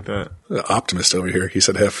shit like that. Optimist over here. He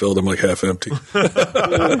said half filled. I'm like half empty.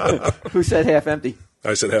 Who said half empty?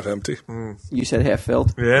 I said half empty. You said half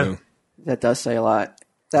filled? Yeah. That does say a lot.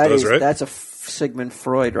 Does, right? That's a Sigmund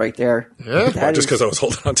Freud right there. Yeah. That Just is- because I was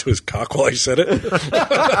holding on to his cock while I said it.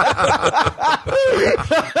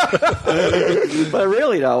 But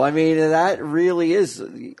really, though, I mean, that really is.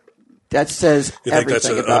 That says You think that's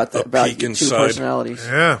everything a about peek your two inside? personalities.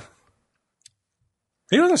 Yeah.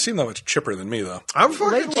 He doesn't seem that much chipper than me, though. I'm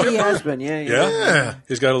fucking Lately chipper. he has been, yeah. Yeah?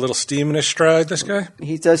 He's got a little steam in his stride, this guy.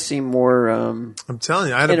 He does seem more I'm telling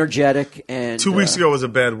you, I had energetic. And 2 weeks ago was a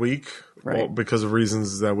bad week, Right. because of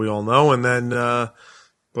reasons that we all know, and then, but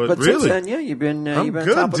since really, then, yeah, you've been I'm good,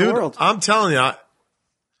 good, top dude. of the world. I'm telling you,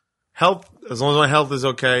 health. As long as my health is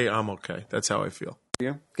okay, I'm okay. That's how I feel.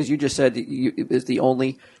 Because you just said that it was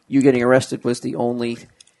you getting arrested was the only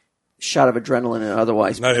shot of adrenaline, and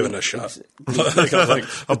otherwise Not even a shot. like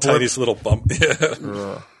a tiniest little bump.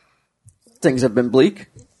 Yeah. things have been bleak.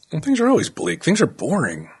 And things are always bleak. Things are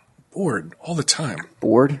boring. Bored all the time.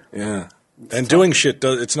 Bored. Yeah. And doing shit,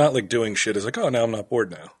 it's not like doing shit is like, oh, now I'm not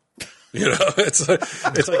bored now. It's like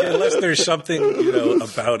unless there's something,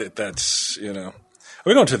 about it that's,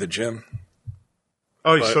 we're going to the gym.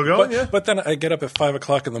 Oh, you still going? Yeah. But then I get up at 5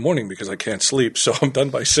 o'clock in the morning because I can't sleep. So I'm done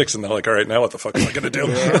by 6 and they're like, all right, now what the fuck am I going to do?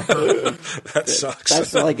 That sucks.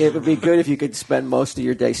 That's like it would be good if you could spend most of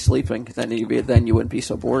your day sleeping. Then you wouldn't be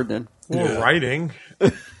so bored. Then Well, writing.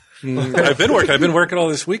 I've been working all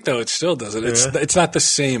this week though. It still doesn't. It's not the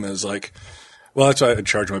same as like. Well, that's why I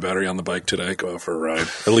charge my battery on the bike today. Go out for a ride.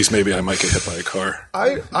 At least maybe I might get hit by a car.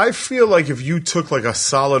 I feel like if you took like a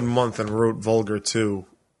solid month and wrote Vulgar 2,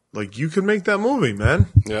 like you could make that movie, man.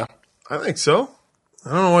 Yeah. I think so.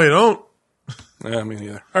 I don't know why you don't. Yeah, me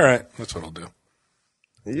neither. All right, that's what I'll do.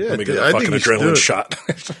 Yeah, Let me get a I fucking think you should do adrenaline it. shot.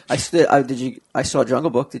 I saw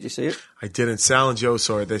Jungle Book. Did you see it? I didn't. Sal and Joe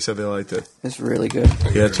saw it. They said they liked it. It's really good.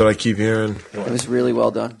 Yeah, that's what I keep hearing. It was really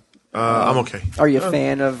well done. I'm okay. Are you a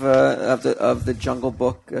fan of the Jungle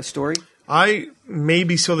Book story? I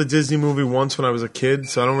maybe saw the Disney movie once when I was a kid,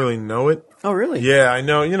 so I don't really know it. Oh, really? Yeah, I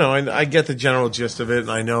know. I get the general gist of it,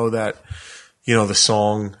 and I know that, the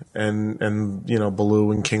song and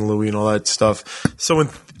Baloo and King Louie and all that stuff. So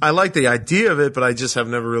I like the idea of it, but I just have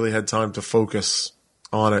never really had time to focus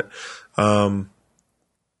on it. But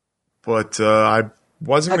I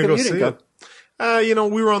wasn't going to go see it. We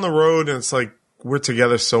were on the road, and it's like we're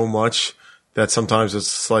together so much that sometimes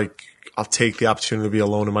it's like I'll take the opportunity to be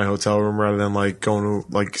alone in my hotel room rather than like going to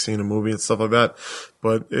like seeing a movie and stuff like that.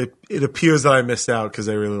 But it appears that I missed out because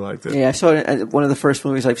they really liked it. Yeah, I saw it. One of the first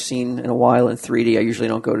movies I've seen in a while in 3D. I usually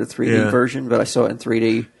don't go to the 3D version, but I saw it in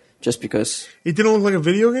 3D just because it didn't look like a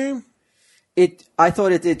video game. I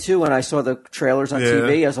thought it did too when I saw the trailers on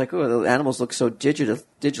TV. I was like, oh, the animals look so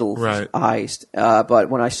digitalized. But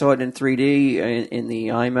when I saw it in 3D in the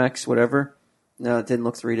IMAX, whatever, no, it didn't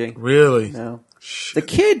look 3D. Really? No. The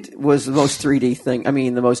kid was the most 3D thing. I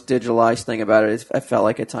mean, the most digitalized thing about it. I felt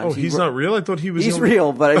like at times. Oh, he's not real? I thought he was. He's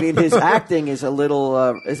real, but I mean, his acting is a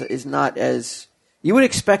little is not as you would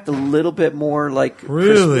expect. A little bit more like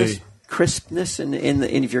crispness in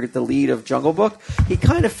if you're the lead of Jungle Book. He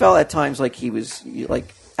kind of felt at times like he was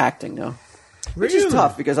like acting now, which is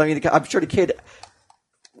tough because I mean, I'm sure the kid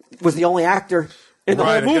was the only actor in the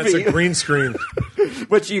whole movie. It's a green screen.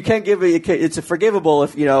 But you can give it's a forgivable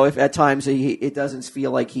if if at times it doesn't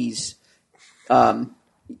feel like he's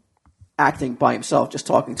acting by himself, just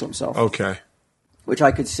talking to himself. Okay. Which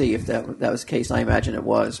I could see if that was the case, and I imagine it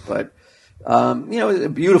was. But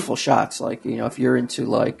beautiful shots, like if you're into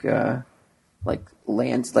like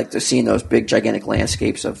lands, like seeing those big gigantic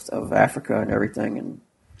landscapes of Africa and everything, and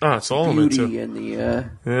it's all beauty and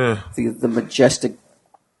the majestic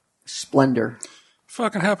splendor.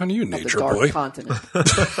 Fucking happened to you, nature the dark boy? Continent.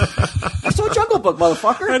 I saw Jungle Book,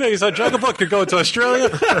 motherfucker. I know you saw Jungle Book. You're going to Australia.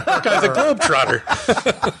 That guy's a globetrotter.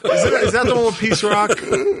 Is that the one with Peace Rock,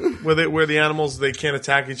 where the animals they can't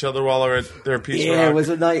attack each other while they're at Peace Rock? Yeah, it was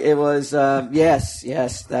a night. It was yes.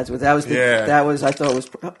 That was. I thought it was.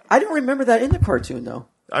 I didn't remember that in the cartoon though.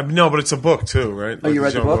 No, but it's a book too, right? Oh, you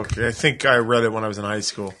read the book? I think I read it when I was in high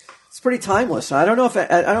school. It's pretty timeless. I don't know if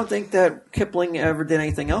I don't think that Kipling ever did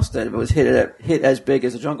anything else that was hit as big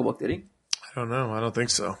as the Jungle Book. Did he? I don't know. I don't think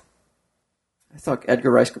so. I thought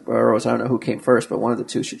Edgar Rice Burroughs. I don't know who came first, but one of the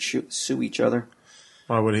two should sue each other.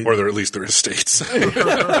 Why would he? Or at least their estates.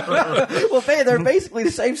 Well, they're basically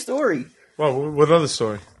the same story. Well, what other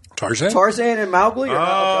story? Tarzan and Mowgli. Oh,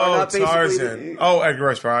 not Tarzan. Edgar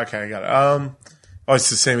Rice Burroughs. Okay, I got it. It's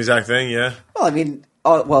the same exact thing. Yeah. Well, I mean.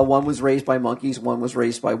 One was raised by monkeys, one was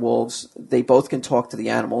raised by wolves. They both can talk to the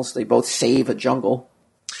animals. They both save a jungle.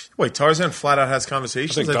 Wait, Tarzan flat out has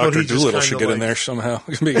conversations? I think Dr. Dolittle should get in there somehow.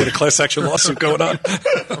 Maybe get a class action lawsuit going on.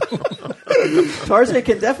 Tarzan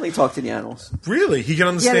can definitely talk to the animals. Really? He can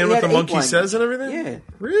understand what the monkey says and everything? Yeah.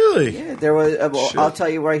 Really? Yeah, there was. I'll tell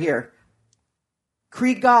you right here.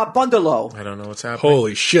 Kriga Bundalo. I don't know what's happening.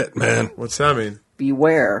 Holy shit, man. What's that mean?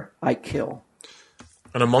 Beware, I kill.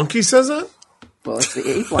 And a monkey says that? Well, it's the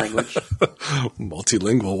ape language.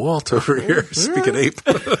 Multilingual Walt over here, speaking ape.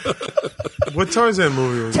 What Tarzan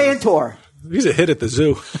movie was it? Tantor. He's a hit at the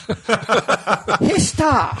zoo.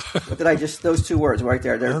 Hista. What did I just? Those two words right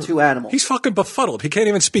there. They're two animals. He's fucking befuddled. He can't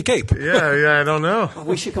even speak ape. Yeah, I don't know.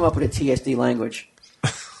 We should come up with a TSD language.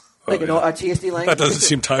 Like a TSD language. That doesn't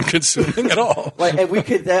seem time consuming at all. Like, and we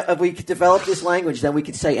could develop this language, then we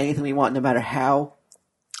could say anything we want, no matter how.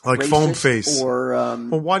 Like racist foam face. Or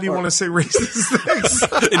well, why do you want to say racist things?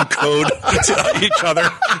 In code to each other.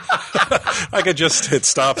 I could just hit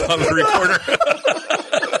stop on the recorder.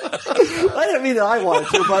 I didn't mean that I wanted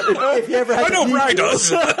to, but if you ever had I know Bri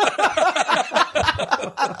does.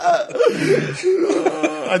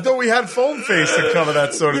 I thought we had foam face to cover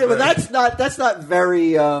that sort of thing. But that's not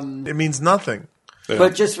very. It means nothing. Yeah.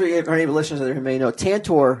 But just for any listeners that may know,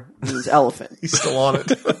 Tantor means elephant. He's still on it.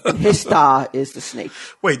 Hista is the snake.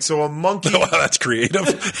 Wait, so a monkey? Wow, that's creative.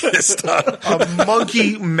 A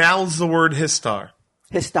monkey mouths the word histar.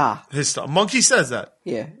 Hista. Histar. Monkey says that.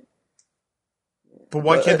 Yeah. But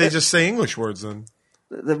why can't they just say English words then?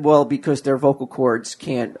 Well, because their vocal cords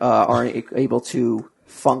aren't able to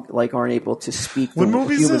aren't able to speak What the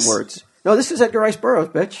movie is human this? words. No, this is Edgar Rice Burroughs,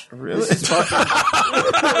 bitch. Really? This is fucking.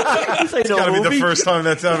 It's got to be the first time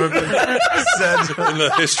that's ever been said In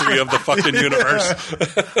the history of the fucking universe.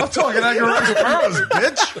 I'm talking Edgar Rice Burroughs,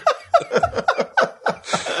 bitch.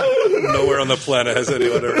 Nowhere on the planet has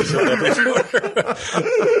anyone ever said that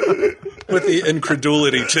before. With the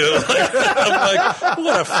incredulity, too. I'm like,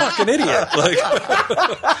 what a fucking idiot.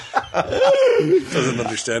 Doesn't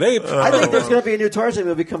understand ape. I think there's going to be a new Tarzan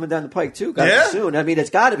movie coming down the pike, too. Got to be soon. I mean, it's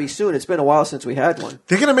got to be soon. It's been a while since we had one.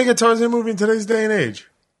 They're going to make a Tarzan movie in today's day and age.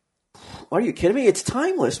 Are you kidding me? It's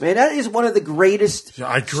timeless, man. That is one of the greatest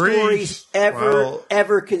stories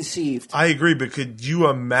ever conceived. I agree, but could you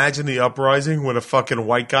imagine the uprising when a fucking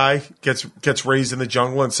white guy gets raised in the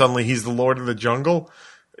jungle and suddenly he's the lord of the jungle?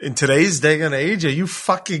 In today's day and age, are you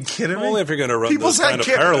fucking kidding me? Only if you're going to run those kind of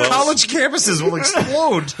parallels. College campuses will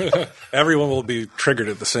explode. Everyone will be triggered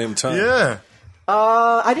at the same time. Yeah.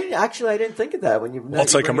 I didn't think of that when you. Well,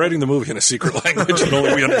 it's like I'm writing the movie in a secret language that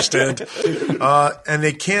only we understand. And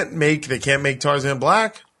they can't make Tarzan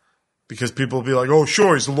black because people will be like, "Oh,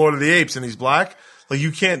 sure, he's the Lord of the Apes and he's black." Like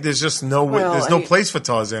you can't. There's just no way. There's no place for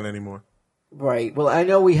Tarzan anymore. Right. Well, I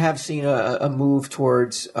know we have seen a move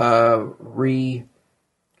towards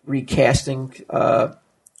recasting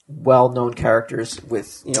well-known characters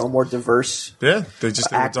with more diverse. Yeah, they just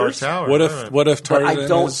did the Dark Tower. What if Tarzan? But I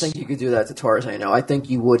don't think you could do that to Tarzan. No, I think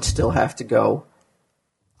you would still have to go.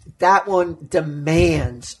 That one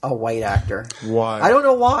demands a white actor. Why? I don't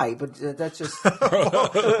know why, but that's just.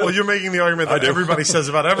 Well, you're making the argument that everybody says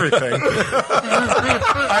about everything.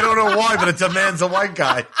 I don't know why, but it demands a white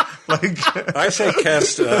guy. I say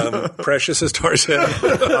cast Precious as Tarzan.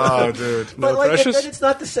 Oh, dude. But then it's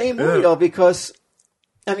not the same movie though, because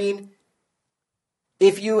I mean,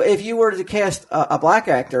 if you were to cast a black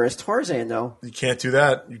actor as Tarzan, though, you can't do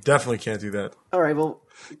that. You definitely can't do that. All right, well,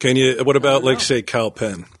 can you? What about say Kal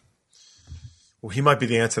Penn? Well, he might be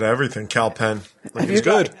the answer to everything. Kal Penn, he's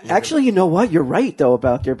good. Actually, you know what? You're right though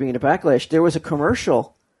about there being a backlash. There was a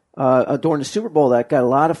commercial during the Super Bowl that got a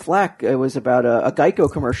lot of flack. It was about a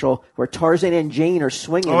Geico commercial where Tarzan and Jane are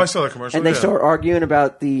swinging. Oh, I saw that commercial. And they start arguing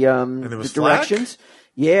about the directions. Flack?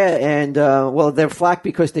 Yeah, and they're flack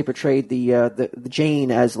because they portrayed the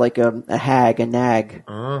Jane as like a hag, a nag,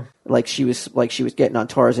 like she was getting on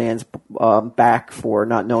Tarzan's back for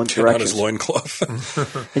not knowing directions. On his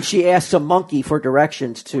loincloth. And she asked a monkey for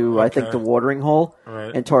directions to I think the watering hole,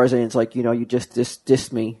 and Tarzan's like, you just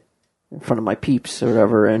dissed me in front of my peeps or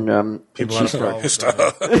whatever, and people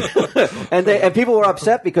and people were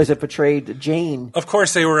upset because it portrayed Jane. Of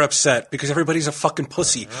course they were upset because everybody's a fucking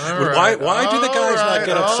pussy. Why do the guys not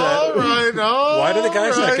get upset? Why do the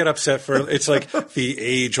guys not get upset for? It's like the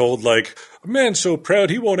age old a man's so proud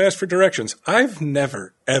he won't ask for directions. I've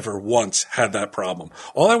never ever once had that problem.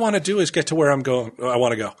 All I want to do is get to where I'm going. I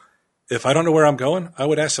want to go. If I don't know where I'm going, I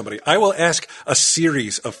would ask somebody. I will ask a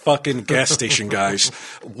series of fucking gas station guys,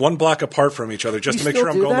 one block apart from each other, just to make sure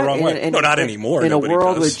I'm going the wrong way. No, not anymore. In a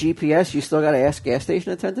world with GPS, you still got to ask gas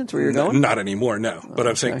station attendants where you're going? Not anymore, no. But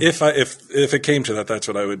I'm saying if it came to that, that's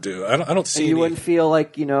what I would do. I don't see. And you wouldn't feel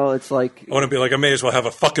like it's like. I want to be like I may as well have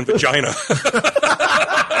a fucking vagina.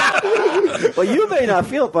 Well, you may not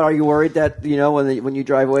feel it, but are you worried that when you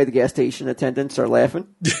drive away, the gas station attendants are laughing?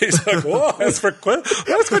 He's like, "Whoa, ask for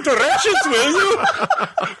directions, will you?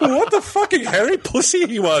 What the fucking hairy pussy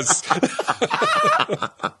he was."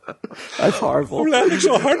 That's horrible. I'm laughing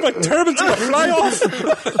so hard my turban's gonna fly off.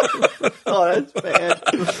 Oh, that's bad.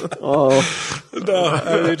 Oh. No,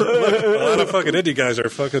 I mean, a lot of fucking indie guys are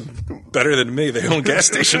fucking better than me. They own gas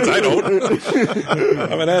stations. I don't.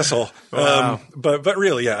 I'm an asshole. Wow. But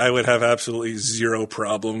really, yeah, I would have absolutely zero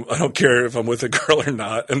problem. I don't care if I'm with a girl or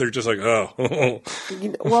not. And they're just like, oh.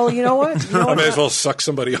 Well, you know what? I may as well suck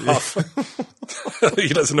somebody off. He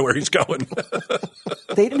doesn't know where he's going.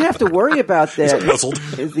 They didn't have to worry about that. Puzzled.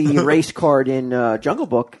 The race card in Jungle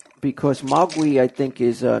Book because Mowgli, I think,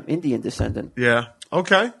 is Indian descendant. Yeah.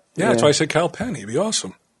 Okay. Yeah, that's why I said Kal Penn. He'd be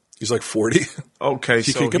awesome. He's like 40. Okay.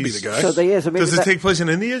 He So could be the guy. So they is. So maybe does it take place in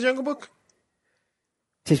India, Jungle Book?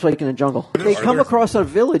 takes place in the jungle. They come across a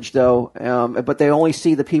village though, but they only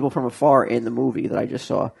see the people from afar in the movie that I just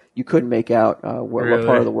saw. You couldn't make out what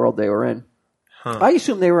part of the world they were in. Huh. I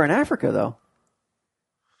assume they were in Africa though.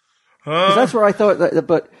 'Cause that's where I thought.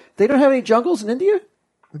 But they don't have any jungles in India.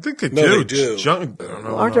 I think they No, do. they do. I don't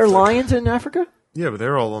know. Aren't there lions in Africa? Yeah, but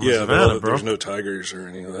they're all on the Yeah, savannah, bro. there's no tigers or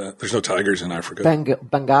any of that. There's no tigers in Africa.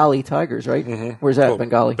 Bengali tigers, right? Mm-hmm. Where's that,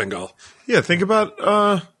 Bengali? Bengal. Yeah, think about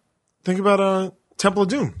Temple of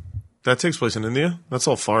Doom. That takes place in India. That's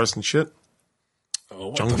all forest and shit.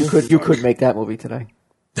 Oh, You could make that movie today.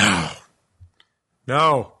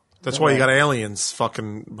 No. That's why you got aliens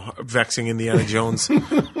fucking vexing Indiana Jones.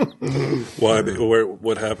 Why?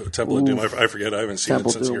 What happened? Temple of Doom. I forget. I haven't seen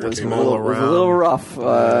Temple it since Doom the year it was a came little, out. was a little rough.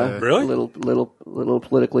 Really? Little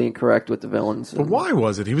politically incorrect with the villains. But why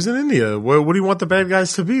was it? He was in India. What do you want the bad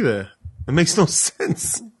guys to be there? It makes no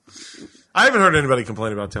sense. I haven't heard anybody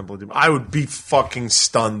complain about Temple of Doom. I would be fucking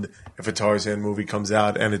stunned if a Tarzan movie comes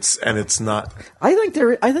out and it's not. I think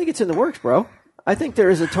it's in the works, bro. I think there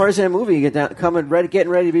is a Tarzan movie getting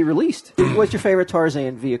ready to be released. What's your favorite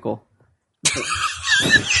Tarzan vehicle?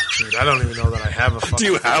 Dude, I don't even know that I have a fucking Do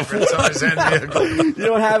you have favorite one? Tarzan vehicle. You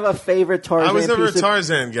don't have a favorite Tarzan? I was never a piece of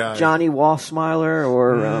Tarzan guy. Johnny Wallsmiler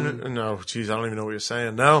or No, jeez, I don't even know what you're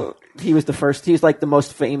saying. No. he was the first. He's like the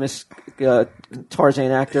most famous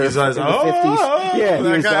Tarzan actor He's in like, the 50s. Yeah, he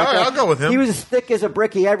that was guy. that guy. I'll go with him. He was as thick as a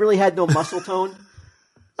brick. He really had no muscle tone.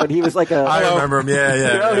 But he was like a. I remember him. Yeah,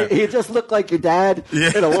 yeah. You know, yeah. he just looked like your dad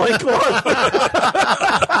in a loincloth.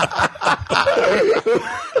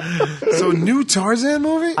 So, new Tarzan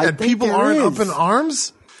movie? I And think people there aren't is. up in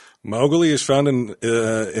arms? Mowgli is found in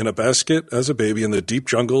a basket as a baby in the deep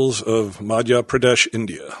jungles of Madhya Pradesh,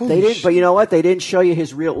 India. They didn't, but you know what? They didn't show you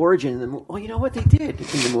his real origin. In the well, you know what they did in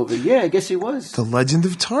the movie? Yeah, I guess he was. The Legend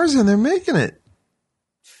of Tarzan. They're making it.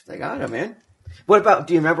 They got him, man. What about?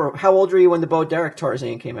 Do you remember? How old were you when the Bo Derek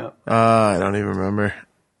Tarzan came out? I don't even remember.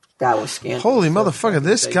 That was scandalous. Holy motherfucker,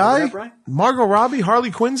 this You remember guy? that, Brian? Margot Robbie,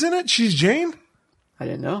 Harley Quinn's in it? She's Jane? I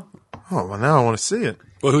didn't know. Oh, well, now I want to see it.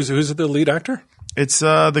 Well, who's the lead actor? It's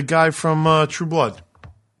the guy from True Blood.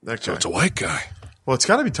 That guy. It's a white guy. Well, it's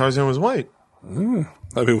got to be Tarzan was white. I mean,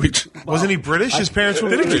 Wasn't he British? His parents were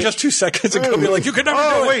didn't you British. just 2 seconds ago be like, you could never do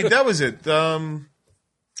Oh, it? wait, that was it.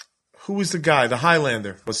 Who was the guy? The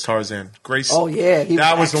Highlander was Tarzan. Grace. Oh, yeah, he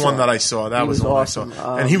that was was the one excellent. that I saw. That He was was the one awesome. I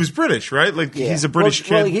saw. And he was British, right? Like Yeah. he's a British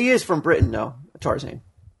Well, kid. he is from Britain, though. Tarzan.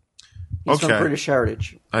 He's from Okay. British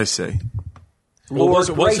heritage. I see. Lord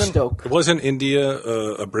Greystoke. Wasn't India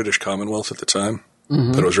a British Commonwealth at the time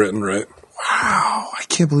that it was written, right? Wow, I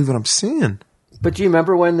can't believe what I'm seeing. But do you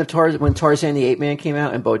remember when when Tarzan the Ape Man came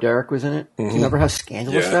out and Bo Derek was in it? Do you remember how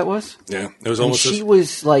scandalous Yeah. that was? Yeah, it was And almost. she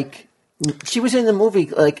was like, she was in the movie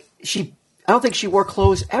like she. I don't think she wore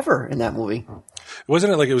clothes ever in that movie.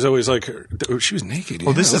 Wasn't it like it was always like she was naked?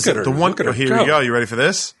 Well, this look is at her. the one. Look at her Here go. we go. You ready for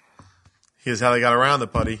this? Here's how they got around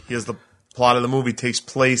it, buddy. Here's the plot of the movie. Takes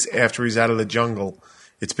place after he's out of the jungle.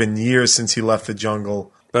 It's been years since he left the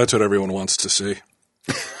jungle. That's what everyone wants to see.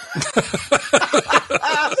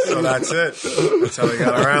 So that's it. That's how they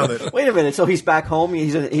got around it. Wait a minute. So he's back home.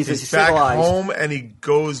 He's He's back civilized. home and he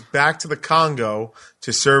goes back to the Congo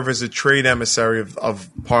to serve as a trade emissary of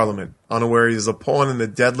Parliament, unaware he is a pawn in the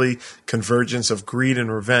deadly convergence of greed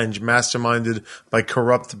and revenge masterminded by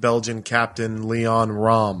corrupt Belgian captain Leon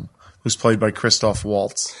Rom, who's played by Christoph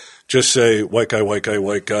Waltz. Just say white guy, white guy,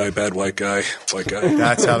 white guy, bad white guy, white guy.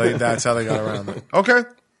 That's how they got around it. Okay.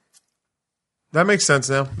 That makes sense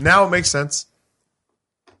now. Now it makes sense.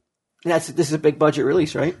 This is a big budget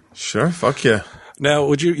release, right? Sure, fuck yeah. Now,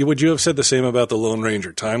 would you have said the same about the Lone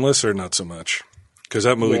Ranger, Timeless, or not so much? Because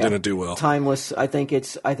that movie Yeah. didn't do well Timeless. I think you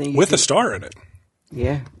with can- a star in it.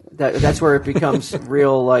 Yeah, that's where it becomes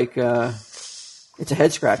real. Like it's a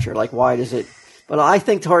head scratcher. Like why does it? But I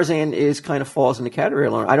think Tarzan kind of falls in the category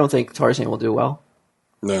alone. I don't think Tarzan will do well.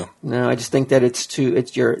 No, No, I just think that it's your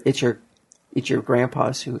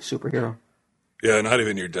grandpa's superhero. yeah, not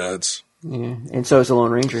even your dad's. Yeah, and so is the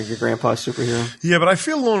Lone Ranger, your grandpa's superhero. Yeah, but I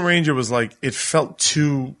feel Lone Ranger was like, it felt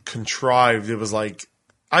too contrived. It was like,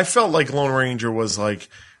 I felt like Lone Ranger was like,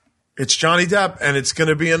 it's Johnny Depp and it's going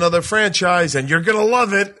to be another franchise and you're going to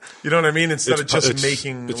love it. You know what I mean? Instead of just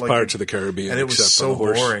making. It's like, Pirates of the Caribbean. And it was except so on a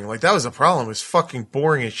horse. boring. Like, that was the problem. It was fucking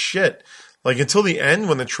boring as shit. Like, until the end,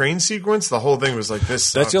 when the train sequence, the whole thing was like, this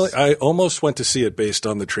sucks. That's the only. I almost went to see it based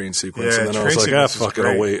on the train sequence, Yeah, and then I train was like, sequence fuck was it,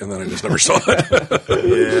 I'll great. wait, and then I just never saw it.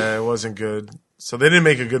 Yeah, it wasn't good. So they didn't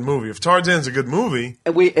make a good movie. If Tarzan's a good movie.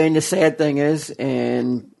 And the sad thing is,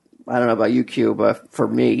 and I don't know about you, Q, but for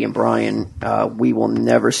me and Brian, we will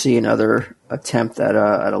never see another attempt at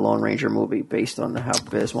a Lone Ranger movie based on how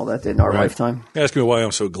abysmal that did in our lifetime. Ask me why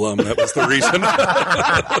I'm so glum. That was the reason.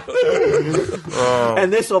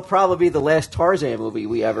 And this will probably be the last Tarzan movie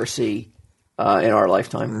we ever see in our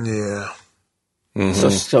lifetime. Yeah.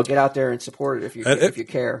 So get out there and support it if you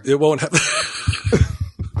care. It won't have.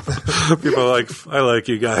 People are like, I like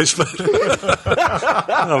you guys, but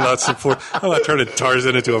I'm not turning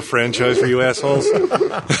Tarzan into a franchise for you assholes.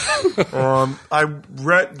 I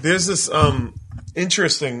read there's this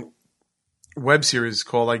interesting web series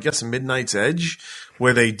called, I guess, Midnight's Edge,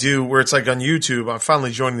 where it's like on YouTube. I'm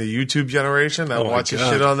finally joining the YouTube generation that watches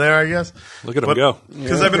God. shit on there, I guess. Look at them go.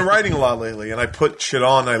 Because I've been writing a lot lately, and I put shit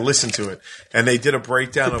on, and I listen to it, and they did a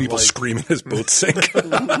breakdown of People like, screaming as boats sink.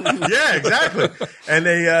 yeah, exactly. And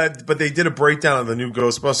they did a breakdown of the new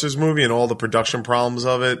Ghostbusters movie and all the production problems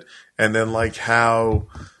of it, and then like how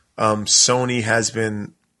Sony has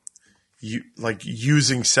been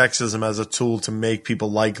using sexism as a tool to make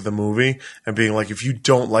people like the movie and being like, if you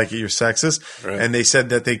don't like it, you're sexist. Right. And they said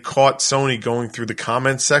that they caught Sony going through the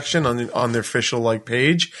comments section on their official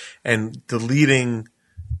page and deleting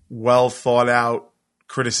well thought out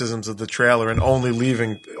criticisms of the trailer and only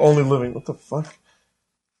leaving what the fuck?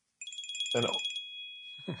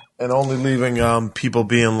 And only leaving people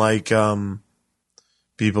being like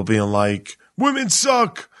women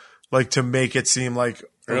suck, like to make it seem like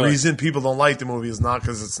the reason people don't like the movie is not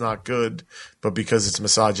because it's not good, but because it's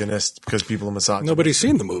misogynist, because people are misogynist. Nobody's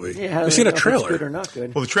seen the movie. Yeah, They've seen a Good trailer. or not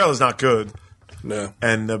good. Well, the trailer's not good, No.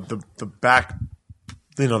 and the back,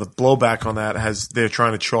 the blowback on that they're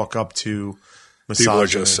trying to chalk up to misogyny. People are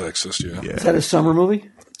just sexist, yeah. Is that a summer movie?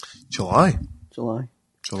 July. July.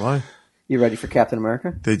 You ready for Captain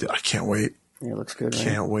America? I can't wait. Yeah, it looks good. Right?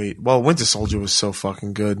 Can't wait. Well, Winter Soldier was so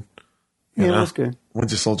fucking good. Yeah, it was good.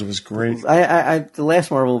 Winter Soldier was great. The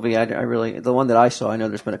last Marvel movie, I really, the one that I saw, I know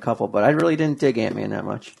there's been a couple, but I really didn't dig Ant-Man that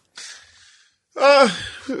much. I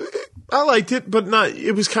liked it, but not.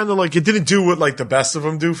 It was kind of like it didn't do what like the best of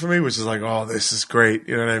them do for me, which is like, oh, this is great.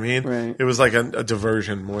 You know what I mean? Right. It was like a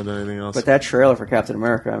diversion more than anything else. But that trailer for Captain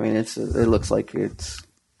America, I mean, it looks like it's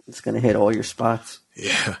going to hit all your spots.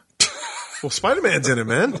 Yeah. Well, Spider-Man's in it,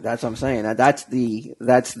 man. That's what I'm saying. That's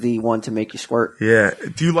the one to make you squirt. Yeah.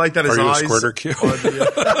 Do you like that his Are you a eyes? squirter, Q?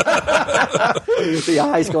 The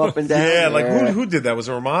eyes go up and down. Yeah, like who did that? Was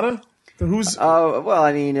it Ramada? Who's? Oh, well,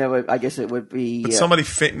 I mean, I guess it would be. But somebody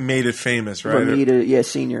made it famous, right? Ramita,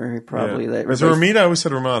 Senior, probably. Yeah. Is it Ramita? I always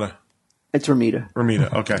said Ramada. It's Ramita.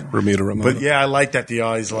 Ramita, okay. Ramona. But yeah, I like that the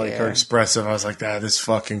eyes are expressive. I was like, that is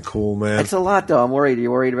fucking cool, man. It's a lot, though. I'm worried. Are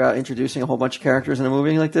you worried about introducing a whole bunch of characters in a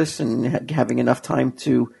movie like this and having enough time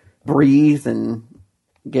to breathe and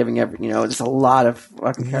giving there's a lot of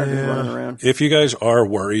fucking characters running around. If you guys are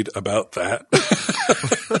worried about that,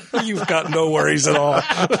 you've got no worries at all.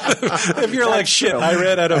 If you're like, shit, I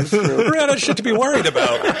ran out of shit to be worried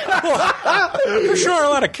about. Well, there sure are a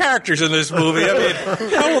lot of characters in this movie. I mean,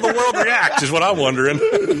 how will the world react is what I'm wondering.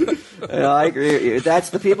 I agree with you.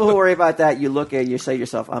 That's the people who worry about that. You look at it, you say to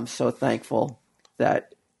yourself, I'm so thankful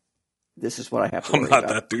that this is what I have to worry about.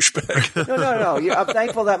 I'm not that douchebag. No. I'm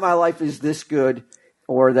thankful that my life is this good,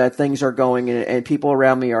 or that things are going and people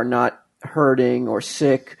around me are not hurting or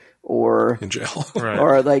sick or in jail. Right.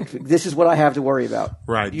 Or like this is what I have to worry about.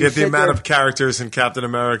 Right. The amount of characters in Captain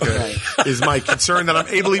America is my concern that I'm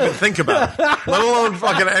able to even think about, let alone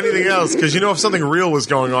fucking anything else. Because if something real was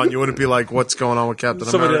going on, you wouldn't be like, what's going on with Captain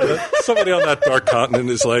America? Somebody on that dark continent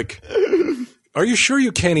is like, are you sure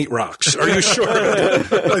you can't eat rocks? Are you sure?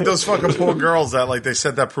 Like those fucking poor girls that they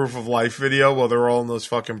sent that proof of life video while they're all in those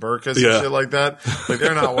fucking burqas and shit like that. Like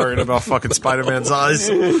they're not worried about fucking Spider-Man's eyes.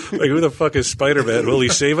 Like who the fuck is Spider-Man? Will he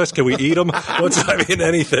save us? Can we eat him?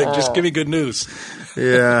 Anything. Just give me good news.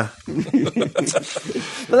 Yeah.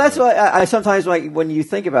 But that's why I sometimes when you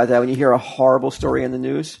think about that, when you hear a horrible story in the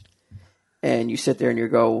news and you sit there and you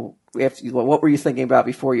go, what were you thinking about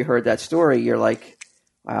before you heard that story? You're like,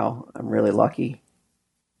 wow, I'm really lucky.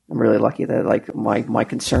 I'm really lucky that my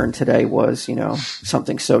concern today was,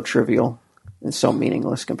 something so trivial. It's so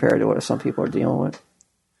meaningless compared to what some people are dealing with.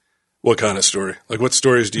 What kind of story? Like, what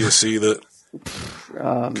stories do you see that?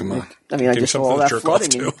 Come on. I mean, I just saw all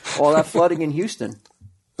that flooding in Houston.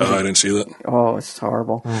 Oh, I didn't see that. Oh, it's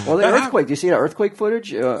horrible. Well, the earthquake. Do you see that earthquake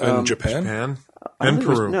footage? In Japan? And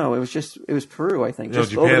Peru. It was Peru, I think.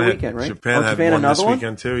 Just Japan over the weekend, right? Japan had one this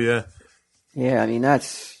weekend too, yeah. Yeah, I mean,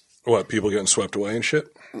 that's... What, people getting swept away and shit?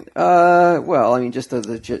 Well, I mean, just I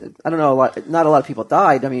don't know, not a lot of people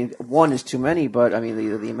died. I mean, one is too many, but I mean,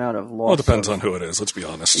 the amount of loss... Well, it depends on who it is, let's be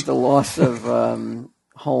honest. The loss of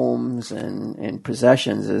homes and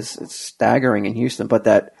possessions it's staggering in Houston, but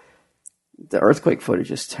the earthquake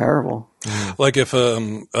footage is terrible. Like if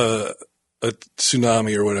a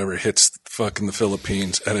tsunami or whatever hits fucking the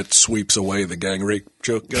Philippines and it sweeps away the gang rape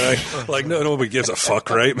joke guy, like nobody gives a fuck,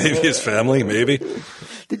 right? Maybe his family, maybe.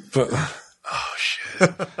 But oh shit,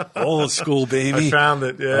 old school baby. I found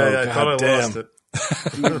it. Yeah, I thought I lost it.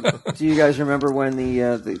 Do you guys remember when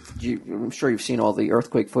I'm sure you've seen all the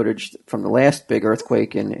earthquake footage from the last big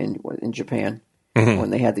earthquake in Japan when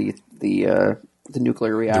they had the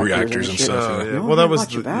nuclear reactors and stuff. Yeah. Well, that was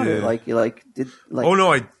much about it. Oh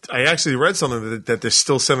no, I actually read something that they're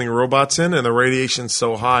still sending robots in, and the radiation's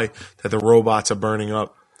so high that the robots are burning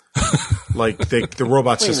up. Like the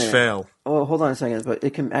robots just fail. Oh, hold on a second, but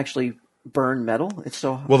it can actually burn metal. It's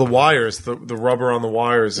so well. The wires, the rubber on the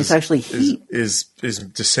wires, it's actually heat is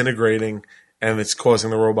disintegrating, and it's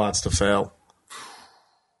causing the robots to fail.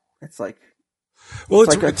 It's like. Well,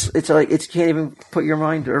 it's like it can't even put your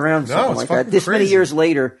mind around something like that. This many years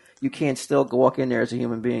later, you can't still walk in there as a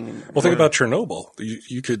human being. Well, think about Chernobyl.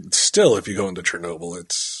 You could still, if you go into Chernobyl,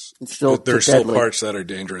 it's still there's still parts that are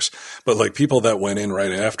dangerous. But like people that went in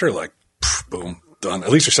right after, like boom, done. At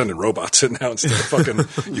least you're sending robots in now instead of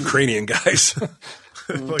fucking Ukrainian guys.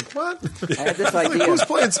 Like what? I had this idea. Like, who's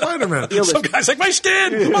playing Spider-Man? Some guy's like, my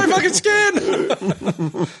skin, my fucking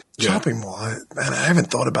skin. Chopping Mall, man. I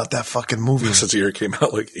haven't thought about that fucking movie since the year it came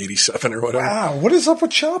out, like 87 or whatever. Wow, what is up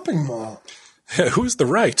with Chopping Mall? Who's the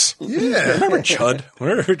rights? Yeah, remember Chud?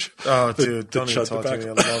 Oh, dude, don't even talk to me. I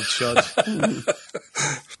love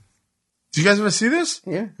Chud. Do you guys ever see this?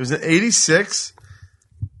 Yeah, it was in '86.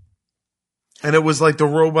 And it was like the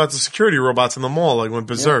robots, the security robots in the mall, like went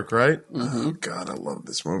berserk, right? Mm-hmm. Oh, God, I love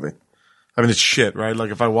this movie. I mean, it's shit, right?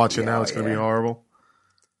 Like, if I watch it now, it's going to be horrible.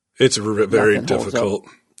 It's very difficult.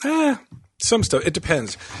 Some stuff. It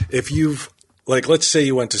depends. If you've, like, let's say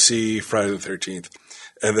you went to see Friday the 13th,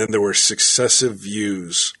 and then there were successive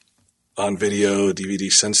views on video,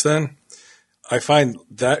 DVD since then. I find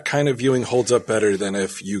that kind of viewing holds up better than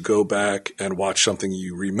if you go back and watch something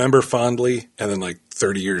you remember fondly and then like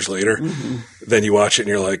 30 years later, then you watch it and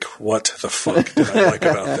you're like, what the fuck did I like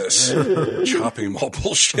about this? Chopping Mall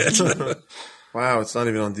bullshit. Wow, it's not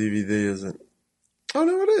even on DVD, is it? Oh,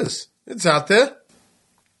 no, it is. It's out there. I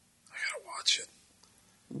gotta watch it.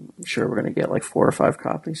 I'm sure we're going to get like 4 or 5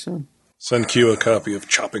 copies soon. Send Q a copy of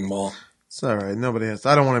Chopping Mall. It's all right. Nobody has.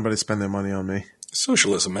 I don't want anybody to spend their money on me.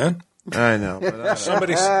 Socialism, man. I know. But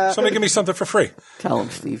somebody give me something for free. Tell him,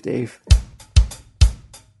 Steve Dave.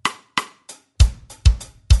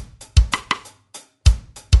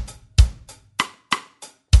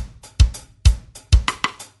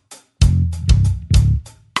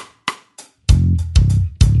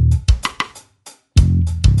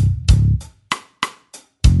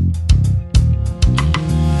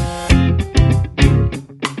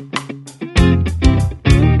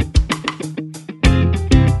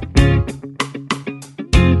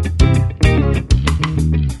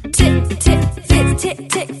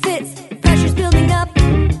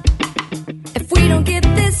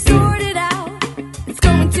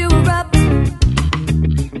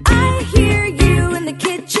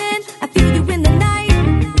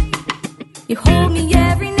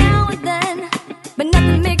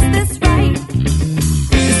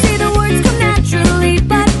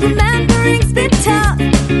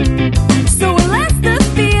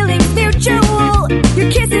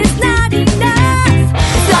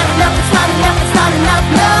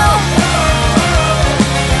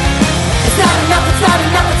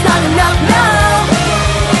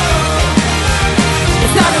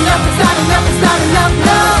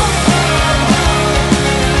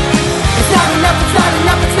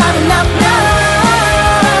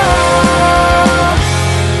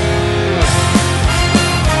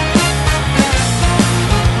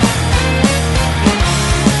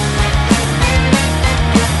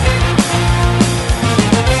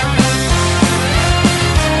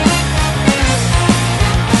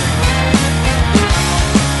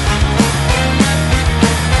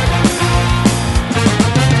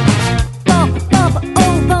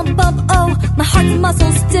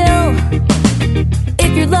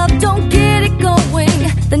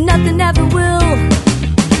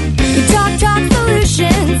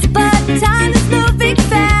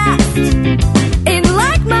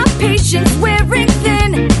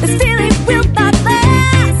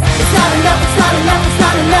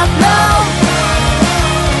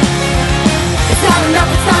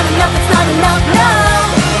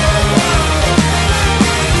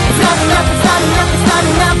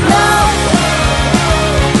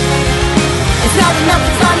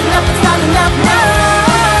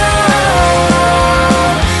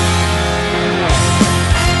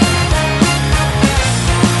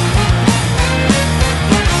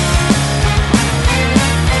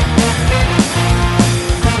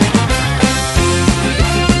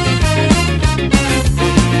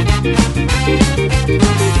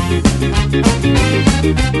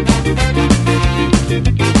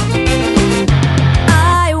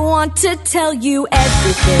 want to tell you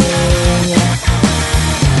everything.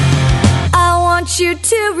 I want you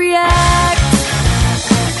to react.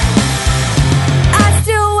 I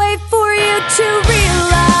still wait for you to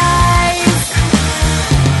realize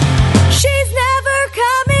she's never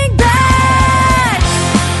coming back.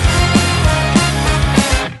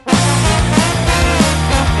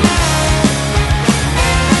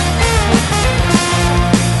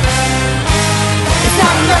 It's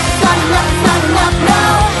not enough, it's not enough, it's not enough, no.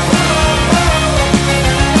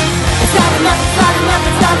 It's not enough, it's not enough,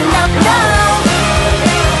 it's not enough, no.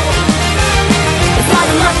 It's not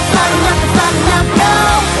enough, it's not enough, it's not enough, no.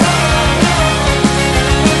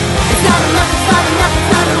 It's not enough, it's not enough,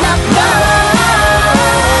 it's not enough, no.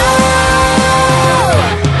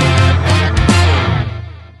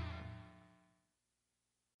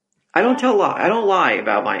 I don't lie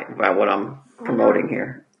about what I'm promoting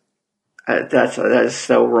here. That is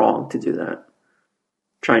so wrong to do that.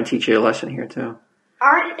 Try and teach you a lesson here too.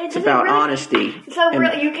 It's about honesty. So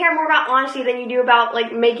you care more about honesty than you do about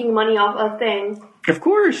like making money off of things. Of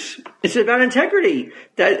course, it's about integrity.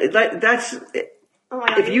 That's. Oh my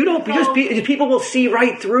God, if you don't, because people will see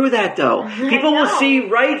right through that, though. People will see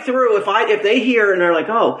right through if they hear and they're like,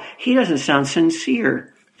 "Oh, he doesn't sound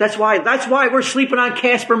sincere." That's why we're sleeping on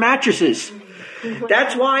Casper mattresses.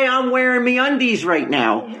 That's why I'm wearing MeUndies right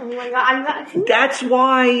now. Oh my God, I'm not. That's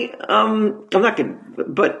why I'm not gonna.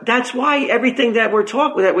 But that's why everything that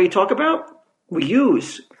we talk about, we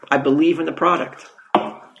use. I believe in the product.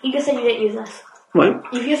 You just said you didn't use this.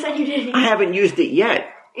 What? You just said you didn't use I haven't used it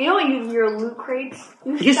yet. You don't use your loot crates.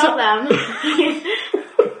 You Yes, sell them.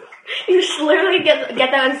 You just literally get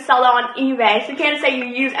them and sell them on eBay. So you can't say you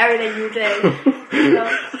use everything you did. You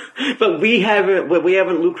know? But we haven't.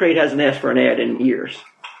 Loot Crate hasn't asked for an ad in years,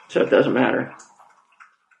 so it doesn't matter.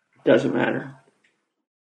 Doesn't matter.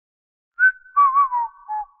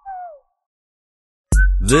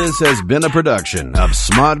 This has been a production of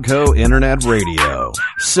Smodco Internet Radio.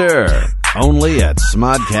 Sir, only at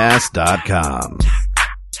smodcast.com.